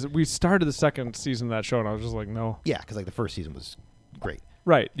remember this. We started the second season of that show, and I was just like, no. Yeah, because like the first season was great.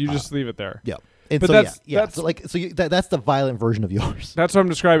 Right. You just leave it there. Yeah. And but so that's that's the violent version of yours. That's what I'm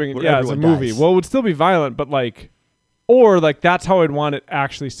describing. Where yeah, as a movie. dies. Well, it would still be violent, but like, or like that's how I'd want it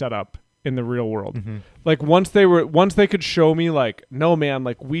actually set up in the real world. Like once they could show me like, no man,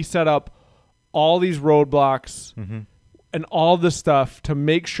 like we set up all these roadblocks and all this stuff to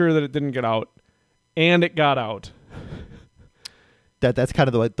make sure that it didn't get out, and it got out. That's kind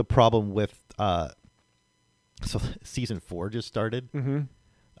of the problem with so season 4 just started.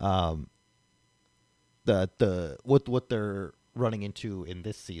 The what they're running into in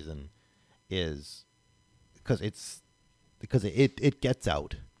this season is because it gets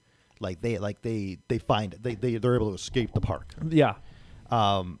out, like they find they're able to escape the park. Yeah.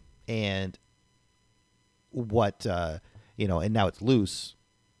 And what and now it's loose,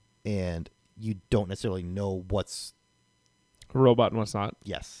 and you don't necessarily know what's a robot and what's not.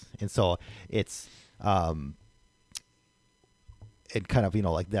 Yes. And so it's and kind of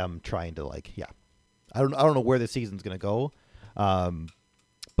like them trying to like I don't know where this season's gonna go,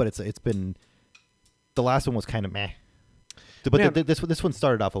 but it's been, the last one was kind of meh, but this one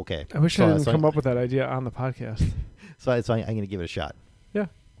started off okay. I wish I didn't come up with that idea on the podcast. so I'm gonna give it a shot. Yeah,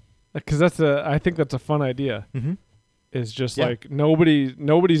 because I think that's a fun idea. It's just like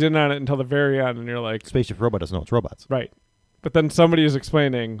nobody's in on it until the very end, and you're like, Spaceship Robot doesn't know it's robots, right? But then somebody is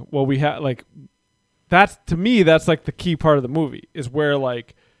explaining, well, we have like, that's to me that's like the key part of the movie is where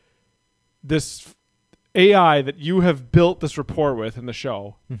like this AI that you have built this rapport with in the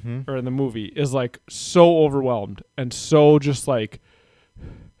show or in the movie is like so overwhelmed and so just like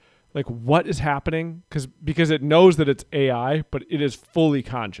what is happening? Because it knows that it's AI, but it is fully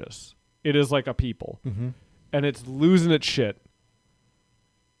conscious. It is like a people, and it's losing its shit.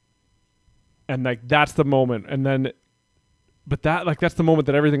 And like that's the moment, and then, but that's the moment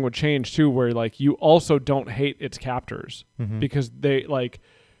that everything would change too, where like you also don't hate its captors because they like.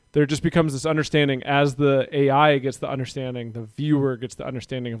 There just becomes this understanding as the AI gets the understanding, the viewer gets the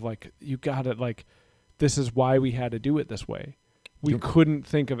understanding of like, you got it. Like, this is why we had to do it this way. We couldn't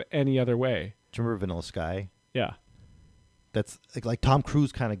think of any other way. Do you remember Vanilla Sky? Yeah. That's like Tom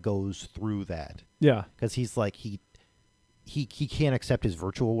Cruise kind of goes through that. Yeah. Because he's like, he can't accept his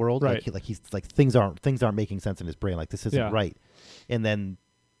virtual world. Right. Like he's like, things aren't making sense in his brain. Like this isn't right. And then,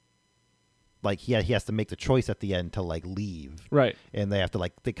 like he has to make the choice at the end to like leave, right? And they have to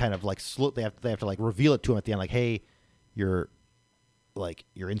like they have to like reveal it to him at the end, like, hey, you're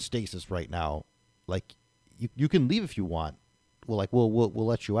in stasis right now, like you can leave if you want. We'll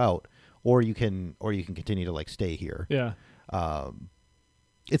let you out, or you can continue to like stay here. Yeah.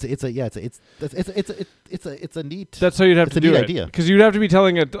 It's a neat. That's how you'd have to do it. Idea, because you'd have to be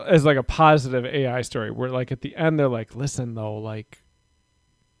telling it as like a positive AI story, where like at the end they're like, listen though, like.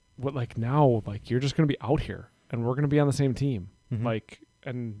 What like now like you're just gonna be out here and we're gonna be on the same team, like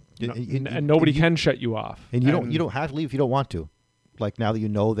and And nobody you- can shut you off. And you don't have to leave if you don't want to. Like now that you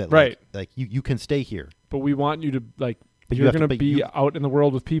know that, Right. Like you can stay here. But we want you to like. But you you're have to- going to but be you- out in the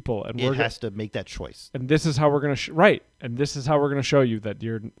world with people, and It we're has to make that choice. and this is how we're going to right. And this is how we're going to show you that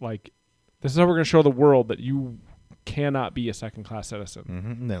you're like. This is how we're going to show the world that you cannot be a second-class citizen.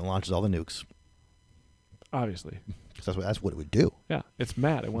 Mm-hmm. And then it launches all the nukes. Obviously. 'Cause that's what it would do. Yeah, it's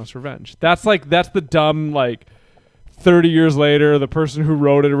mad. It wants revenge. That's the dumb, like, 30 years later, the person who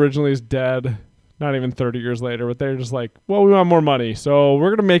wrote it originally is dead. Not even 30 years later, but they're just like, well, we want more money, so we're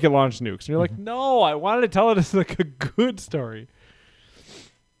going to make it launch nukes. And you're like, no, I wanted to tell it as like a good story.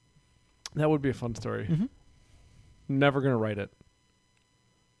 That would be a fun story. Mm-hmm. Never going to write it.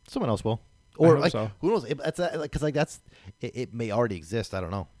 Someone else will. I Or hope like, so. who knows? It may already exist. I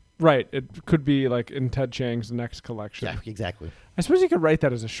don't know. Right. It could be like in Ted Chiang's next collection. Yeah, exactly. I suppose you could write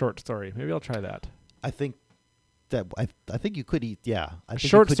that as a short story. Maybe I'll try that. I think you could eat. Yeah, I A think you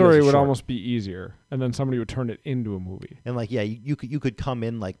short could do story as a would short. almost be easier, and then somebody would turn it into a movie. And like, yeah, you could come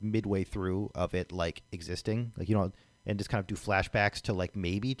in like midway through of it like existing, like and just kind of do flashbacks to like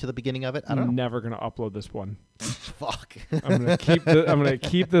maybe to the beginning of it. I don't know. Never going to upload this one. Fuck. I'm gonna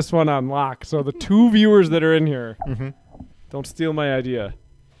keep this one on lock. So the 2 viewers that are in here, Mm-hmm. don't steal my idea.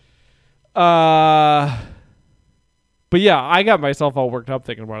 But yeah, I got myself all worked up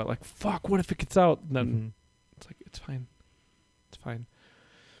thinking about it. Like, fuck, what if it gets out? And then it's like, it's fine, it's fine.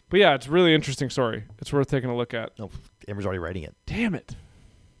 But yeah, it's a really interesting story. It's worth taking a look at. No, Amber's already writing it. Damn it!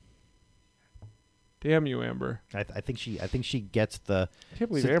 Damn you, Amber! I think she gets the. I can't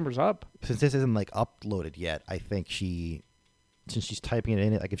believe Since- Amber's up. Since this isn't like uploaded yet, I think since she's typing it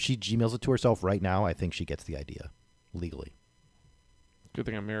in, like if she Gmails it to herself right now, I think she gets the idea legally. Good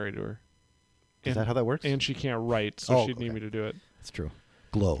thing I'm married to her. Is that how that works? And she can't write, so Oh, she'd need okay. me to do it. That's true.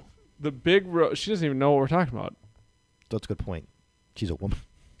 Glow. The big she doesn't even know what we're talking about. That's a good point. She's a woman.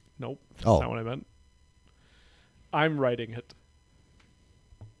 Nope. That's Oh. not what I meant. I'm writing it.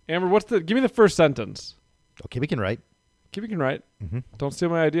 Amber, give me the first sentence. Okay, we can write. Kibby can write. Mm-hmm. Don't steal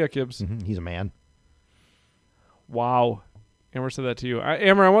my idea, Kibbs. Mm-hmm. He's a man. Wow. Amber said that to you.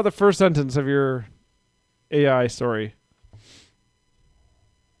 Amber, I want the first sentence of your AI story.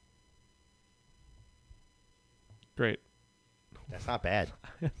 Great. That's not bad.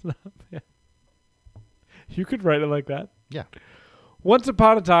 You could write it like that. Yeah. Once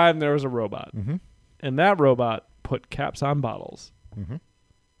upon a time, there was a robot. Mm-hmm. And that robot put caps on bottles. Mm-hmm.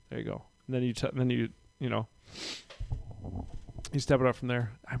 There you go. And then you step it up from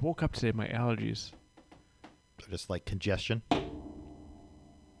there. I woke up today. My allergies. Just like congestion. It's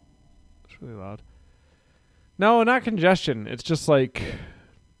really loud. No, not congestion. It's just like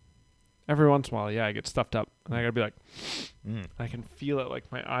every once in a while, yeah, I get stuffed up, and I gotta be like, I can feel it,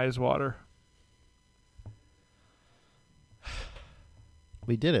 like my eyes water.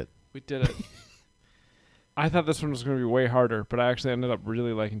 We did it. We did it. I thought this one was going to be way harder, but I actually ended up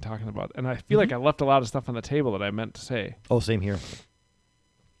really liking talking about it. And I feel like I left a lot of stuff on the table that I meant to say. Oh, same here.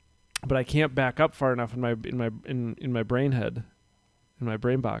 But I can't back up far enough in my brain head, in my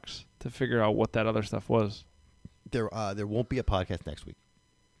brain box, to figure out what that other stuff was. There won't be a podcast next week.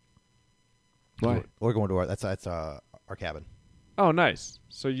 Why? We're going to our cabin. Oh, nice.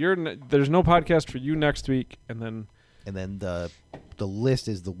 So there's no podcast for you next week, and then the list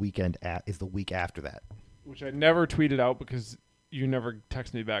is the week after that. which I never tweeted out because you never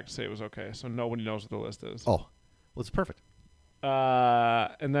texted me back to say it was okay. So nobody knows what the list is. Oh, well, it's perfect.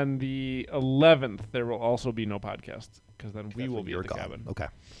 And then the 11th, there will also be no podcast because then we That's will when be you're at the gone. cabin. Okay.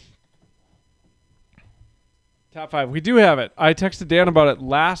 Top 5. We do have it. I texted Dan about it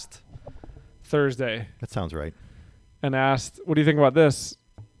last Thursday That sounds right. and asked, what do you think about this?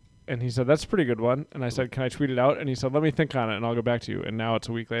 And he said, that's a pretty good one. And I said, can I tweet it out? And he said, let me think on it and I'll go back to you. And now it's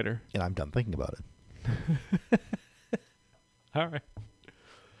a week later. And I'm done thinking about it. All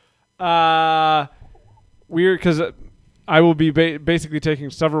right. Weird because I will be basically taking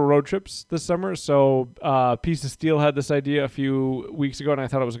several road trips this summer. So Piece of Steel had this idea a few weeks ago, and I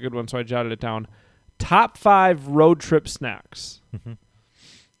thought it was a good one, so I jotted it down. Top 5 road trip snacks. Mm-hmm.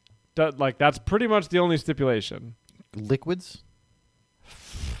 That's pretty much the only stipulation. Liquids?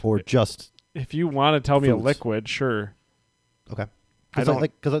 Or just If you want to tell me a Foods. liquid, sure. okay? I don't.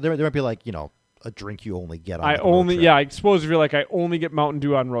 Because there might be like a drink you only get on. I like a road only trip. yeah. I suppose if you're like I only get Mountain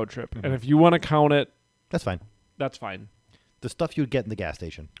Dew on road trip, and if you want to count it, That's fine. that's fine. The stuff you'd get in the gas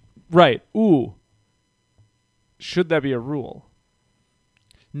station. Right. Ooh. Should that be a rule?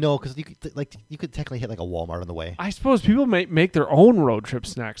 No, because you could technically hit like a Walmart on the way. I suppose people make their own road trip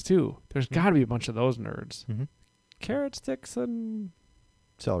snacks too. There's got to be a bunch of those nerds. Mm-hmm. Carrot sticks and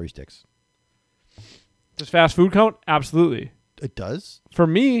Celery sticks. does fast food count? Absolutely. It does? For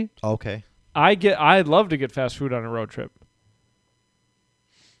me, Okay. I'd love to get fast food on a road trip.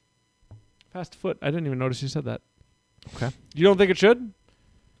 Fast foot. I didn't even notice you said that. Okay. You don't think it should?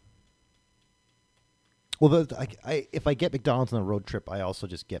 Well, if I get McDonald's on a road trip, I also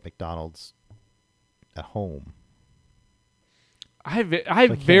just get McDonald's at home. I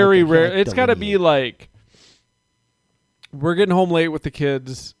can't, very like, rare. It's got to be delineate. like we're getting home late with the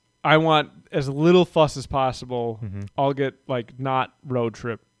kids. I want as little fuss as possible. Mm-hmm. I'll get like not road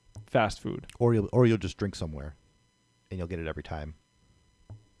trip fast food. Or you'll just drink somewhere, and you'll get it every time.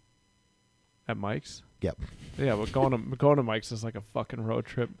 At Mike's? Yep. Yeah, but going to Mike's is like a fucking road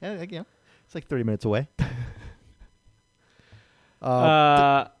trip. Yeah, it's like 30 minutes away.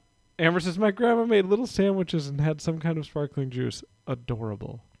 Amber says, my grandma made little sandwiches and had some kind of sparkling juice.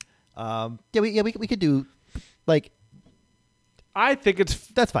 Adorable. We could do, like, I think it's...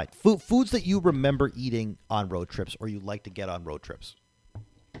 that's fine. Foods that you remember eating on road trips or you like to get on road trips.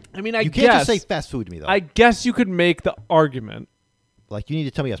 I mean, You can't just say fast food to me, though. I guess you could make the argument. Like, you need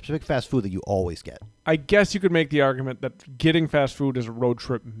to tell me a specific fast food that you always get. I guess you could make the argument that getting fast food is a road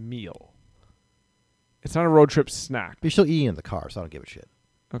trip meal. It's not a road trip snack. But you're still eating in the car, so I don't give a shit.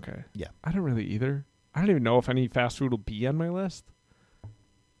 Okay. Yeah. I don't really either. I don't even know if any fast food will be on my list.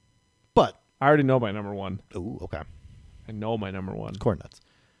 But, I already know my number one. ooh, okay. I know my number one. Corn nuts.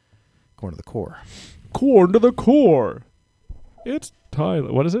 Corn to the core. Corn to the core. It's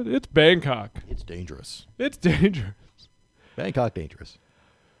Thailand. What is it? It's Bangkok. It's dangerous. It's dangerous. Bangkok dangerous.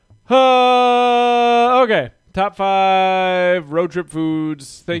 Okay. Top 5 road trip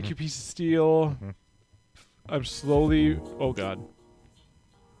foods. Thank you, Piece of Steel. I'm slowly... Oh, God.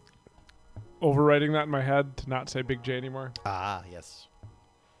 Overwriting that in my head to not say Big J anymore. Ah, yes.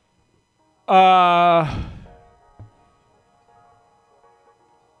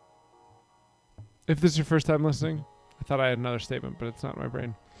 If this is your first time listening, I thought I had another statement, but it's not in my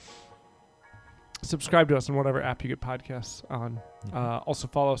brain. Subscribe to us on whatever app you get podcasts on. Also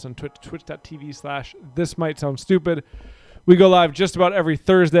follow us on twitch.tv/This Might Sound Stupid. We go live just about every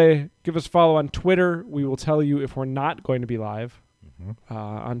Thursday. Give us a follow on Twitter. We will tell you if we're not going to be live.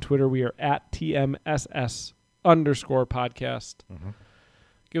 On Twitter, we are at TMSS_podcast.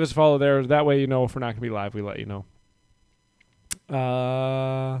 Give us a follow there. That way you know if we're not going to be live. We let you know.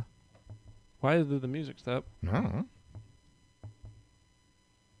 Why did the music stop? No.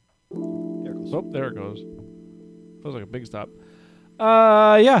 There it goes. Oh, there it goes. That was like a big stop.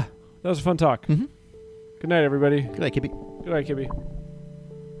 Yeah. That was a fun talk. Mhm. Good night, everybody. Good night, Kippy. Good night, Kibby.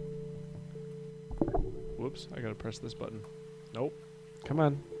 Whoops. I got to press this button. Nope. Come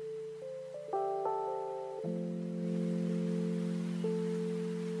on.